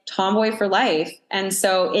like tomboy for life. And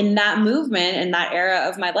so in that movement, in that era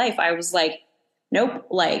of my life, I was like, nope,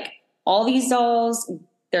 like all these dolls,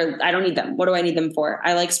 I don't need them. What do I need them for?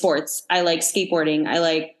 I like sports. I like skateboarding. I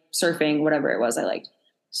like surfing, whatever it was I liked.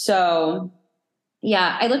 So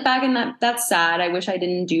yeah, I look back and that's sad. I wish I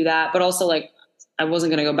didn't do that, but also like I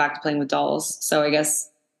wasn't going to go back to playing with dolls. So I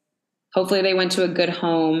guess hopefully they went to a good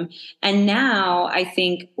home. And now I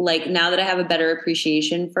think like now that I have a better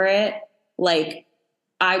appreciation for it, like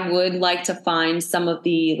I would like to find some of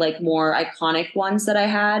the like more iconic ones that I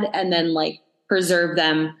had and then like preserve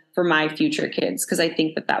them for my future kids. Cause I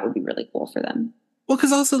think that would be really cool for them. Well,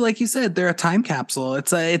 because also, like you said, they're a time capsule.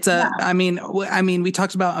 Yeah. I mean, we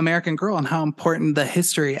talked about American Girl and how important the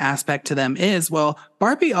history aspect to them is. Well,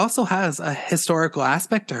 Barbie also has a historical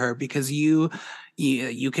aspect to her because you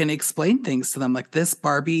can explain things to them like this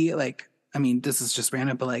Barbie, like I mean, this is just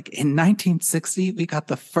random, but like in 1960, we got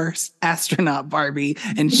the first astronaut Barbie,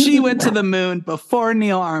 and she went to the moon before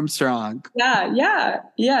Neil Armstrong. Yeah,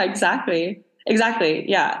 exactly. Exactly.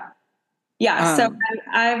 Yeah. Yeah. So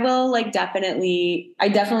I will like I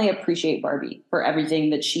definitely appreciate Barbie for everything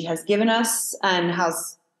that she has given us and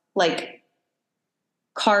has like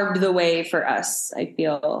carved the way for us, I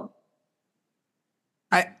feel.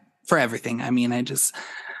 For everything. I mean,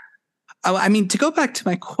 to go back to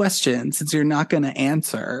my question, since you're not going to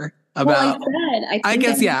answer about, I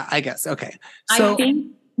guess. Okay. So,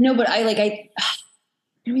 no, but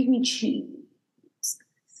you make me choose.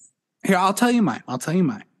 Here, I'll tell you mine.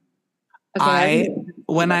 Okay.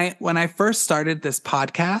 When I first started this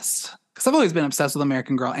podcast, because I've always been obsessed with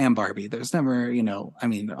American Girl and Barbie. There's never,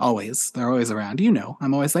 always, they're always around.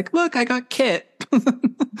 I'm always like, look, I got Kit.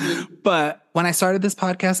 But when I started this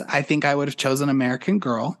podcast, I think I would have chosen American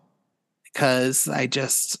Girl because I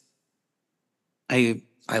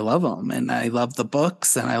love them and I love the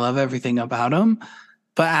books and I love everything about them.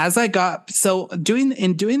 But as I got doing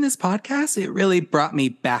this podcast, it really brought me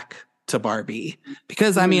back to Barbie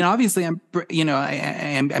because I mean, obviously I'm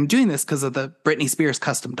doing this because of the Britney Spears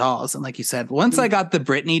custom dolls. And like you said, once I got the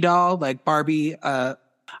Britney doll, like Barbie, I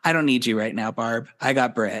don't need you right now, Barb. I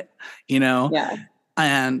got Brit, Yeah.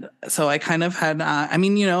 And so I kind of had,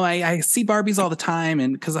 I see Barbies all the time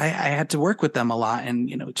and because I had to work with them a lot and,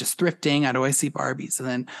 just thrifting, I'd always see Barbies. And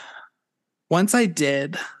then once I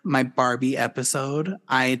did my Barbie episode,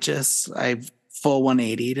 I full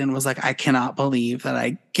 180'd and was like, I cannot believe that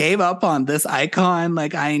I gave up on this icon.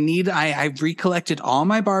 Like I recollected all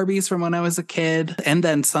my Barbies from when I was a kid and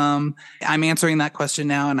then some. I'm answering that question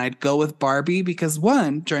now and I'd go with Barbie because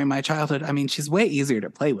one, during my childhood, I mean, she's way easier to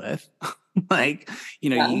play with. Like,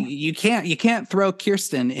 you can't throw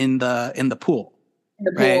Kirsten in the pool.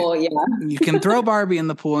 The pool, right? Yeah. You can throw Barbie in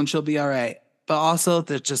the pool and she'll be all right. But also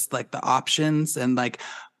there's just like the options and like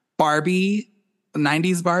Barbie,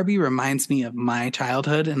 90s Barbie reminds me of my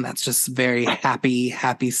childhood and that's just very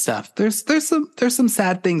happy stuff. There's some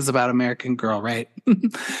sad things about American Girl, right?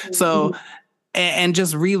 So and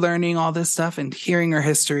just relearning all this stuff and hearing her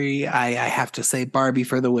history, I have to say Barbie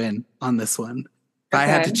for the win on this one. Okay. I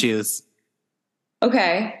had to choose.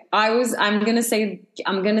 Okay. I'm going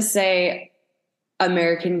to say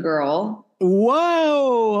American Girl.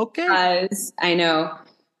 Whoa. Okay. I know.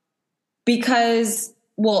 Because,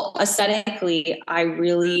 well, aesthetically, I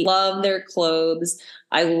really love their clothes.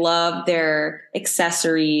 I love their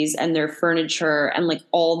accessories and their furniture and like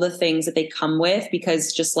all the things that they come with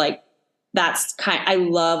because just like I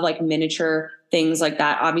love like miniature things like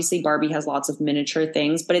that. Obviously, Barbie has lots of miniature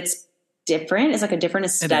things, but it's different. It's like a different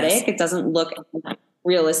aesthetic. It doesn't look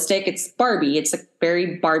realistic. It's Barbie. It's like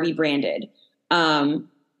very Barbie branded. I'm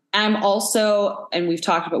also, and we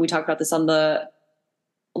talked about this on the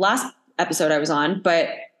last episode I was on, but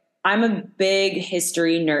I'm a big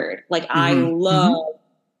history nerd. Like I love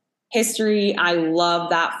history. I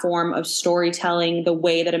love that form of storytelling. The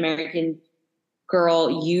way that American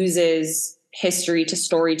Girl uses history to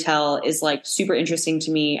storytell is like super interesting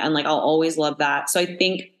to me. And like, I'll always love that. So I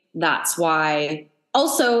think that's why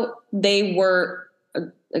also they were,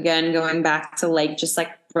 again, going back to like, just like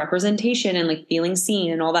representation and like feeling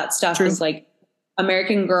seen and all that stuff. True. Is like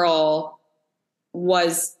American Girl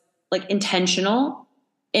was like intentional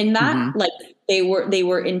in that, like they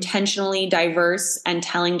were intentionally diverse and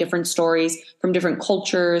telling different stories from different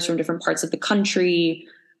cultures, from different parts of the country,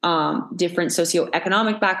 different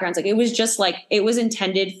socioeconomic backgrounds. Like it was just like, it was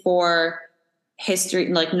intended for history,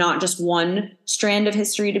 like not just one strand of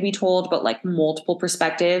history to be told, but like multiple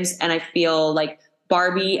perspectives. And I feel like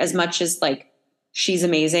Barbie, as much as like she's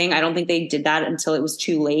amazing, I don't think they did that until it was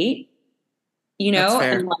too late, and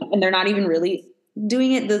they're not even really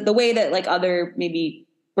doing it the way that like other maybe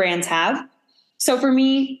brands have. So for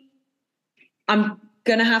me, I'm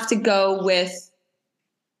gonna have to go with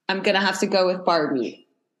Barbie.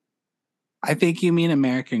 I think you mean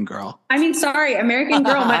American Girl. I mean, sorry, American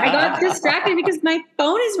Girl. I got distracted because my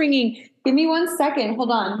phone is ringing. Give me 1 second. Hold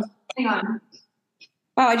on. Hang on.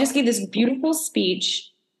 Wow, I just gave this beautiful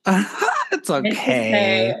speech. It's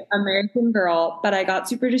okay. American Girl, but I got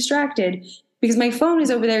super distracted because my phone is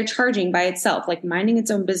over there charging by itself, like minding its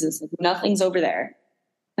own business. Like nothing's over there.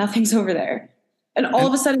 And all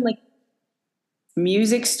of a sudden, like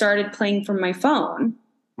music started playing from my phone.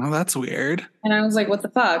 Oh, that's weird. And I was like, what the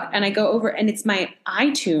fuck? And I go over and it's my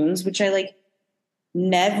iTunes, which I like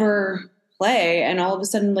never play. And all of a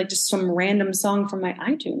sudden, like just some random song from my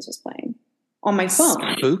iTunes was playing on my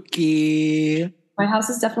phone. Spooky. My house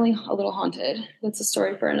is definitely a little haunted. That's a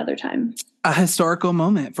story for another time. A historical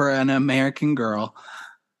moment for an American Girl.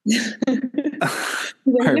 Does any of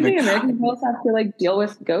the Perfect. American girls have to like deal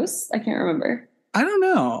with ghosts? I can't remember. I don't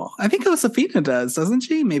know. I think Josefina does, doesn't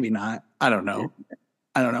she? Maybe not. I don't know.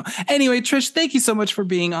 I don't know. Anyway, Trish, thank you so much for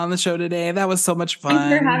being on the show today. That was so much Thanks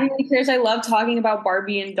for fun. having me, Chris. I love talking about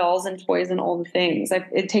Barbie and dolls and toys and all the things.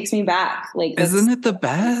 It takes me back. Like Isn't that's it the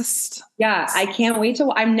best? yeah. I can't wait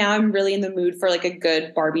to. I'm really in the mood for like a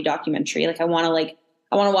good Barbie documentary. Like I want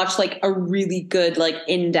to watch like a really good like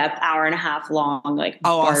in depth hour and a half long like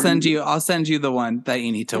Oh, Barbie. I'll send you the one that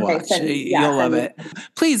you need to Okay, watch. yeah, You'll love send it. me.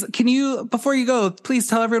 Please, can you, before you go, please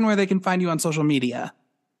tell everyone where they can find you on social media.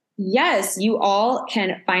 Yes, you all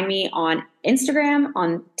can find me on Instagram,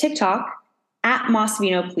 on TikTok at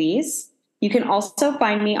Mossvino, please. You can also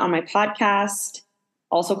find me on my podcast,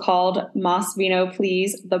 also called Mossvino,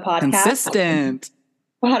 please, the podcast, Consistent.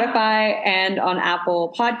 Spotify and on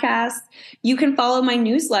Apple Podcasts. You can follow my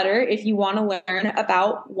newsletter if you want to learn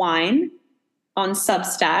about wine on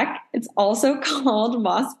Substack. It's also called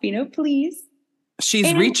Mossvino, please. She's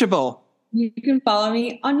And reachable. you can follow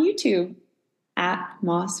me on YouTube at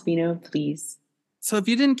Mossvino, please. So if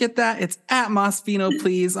you didn't get that, it's at Mossvino,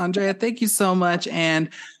 please. Andrea, thank you so much. And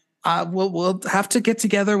we'll have to get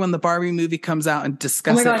together when the Barbie movie comes out and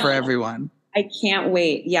discuss it for everyone. I can't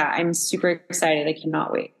wait. Yeah, I'm super excited. I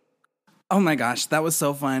cannot wait. Oh my gosh, that was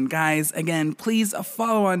so fun. Guys, again, please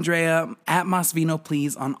follow Andrea at Mossvino,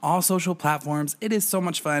 please, on all social platforms. It is so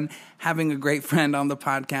much fun having a great friend on the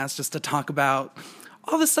podcast just to talk about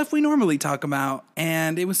all the stuff we normally talk about.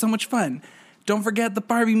 And it was so much fun. Don't forget, the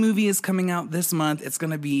Barbie movie is coming out this month. It's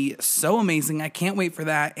going to be so amazing. I can't wait for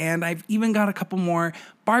that. And I've even got a couple more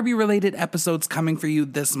Barbie-related episodes coming for you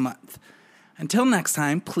this month. Until next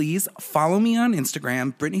time, please follow me on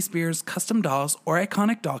Instagram, Britney Spears Custom Dolls or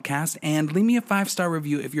Iconic Dollcast, and leave me a 5-star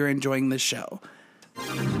review if you're enjoying this show.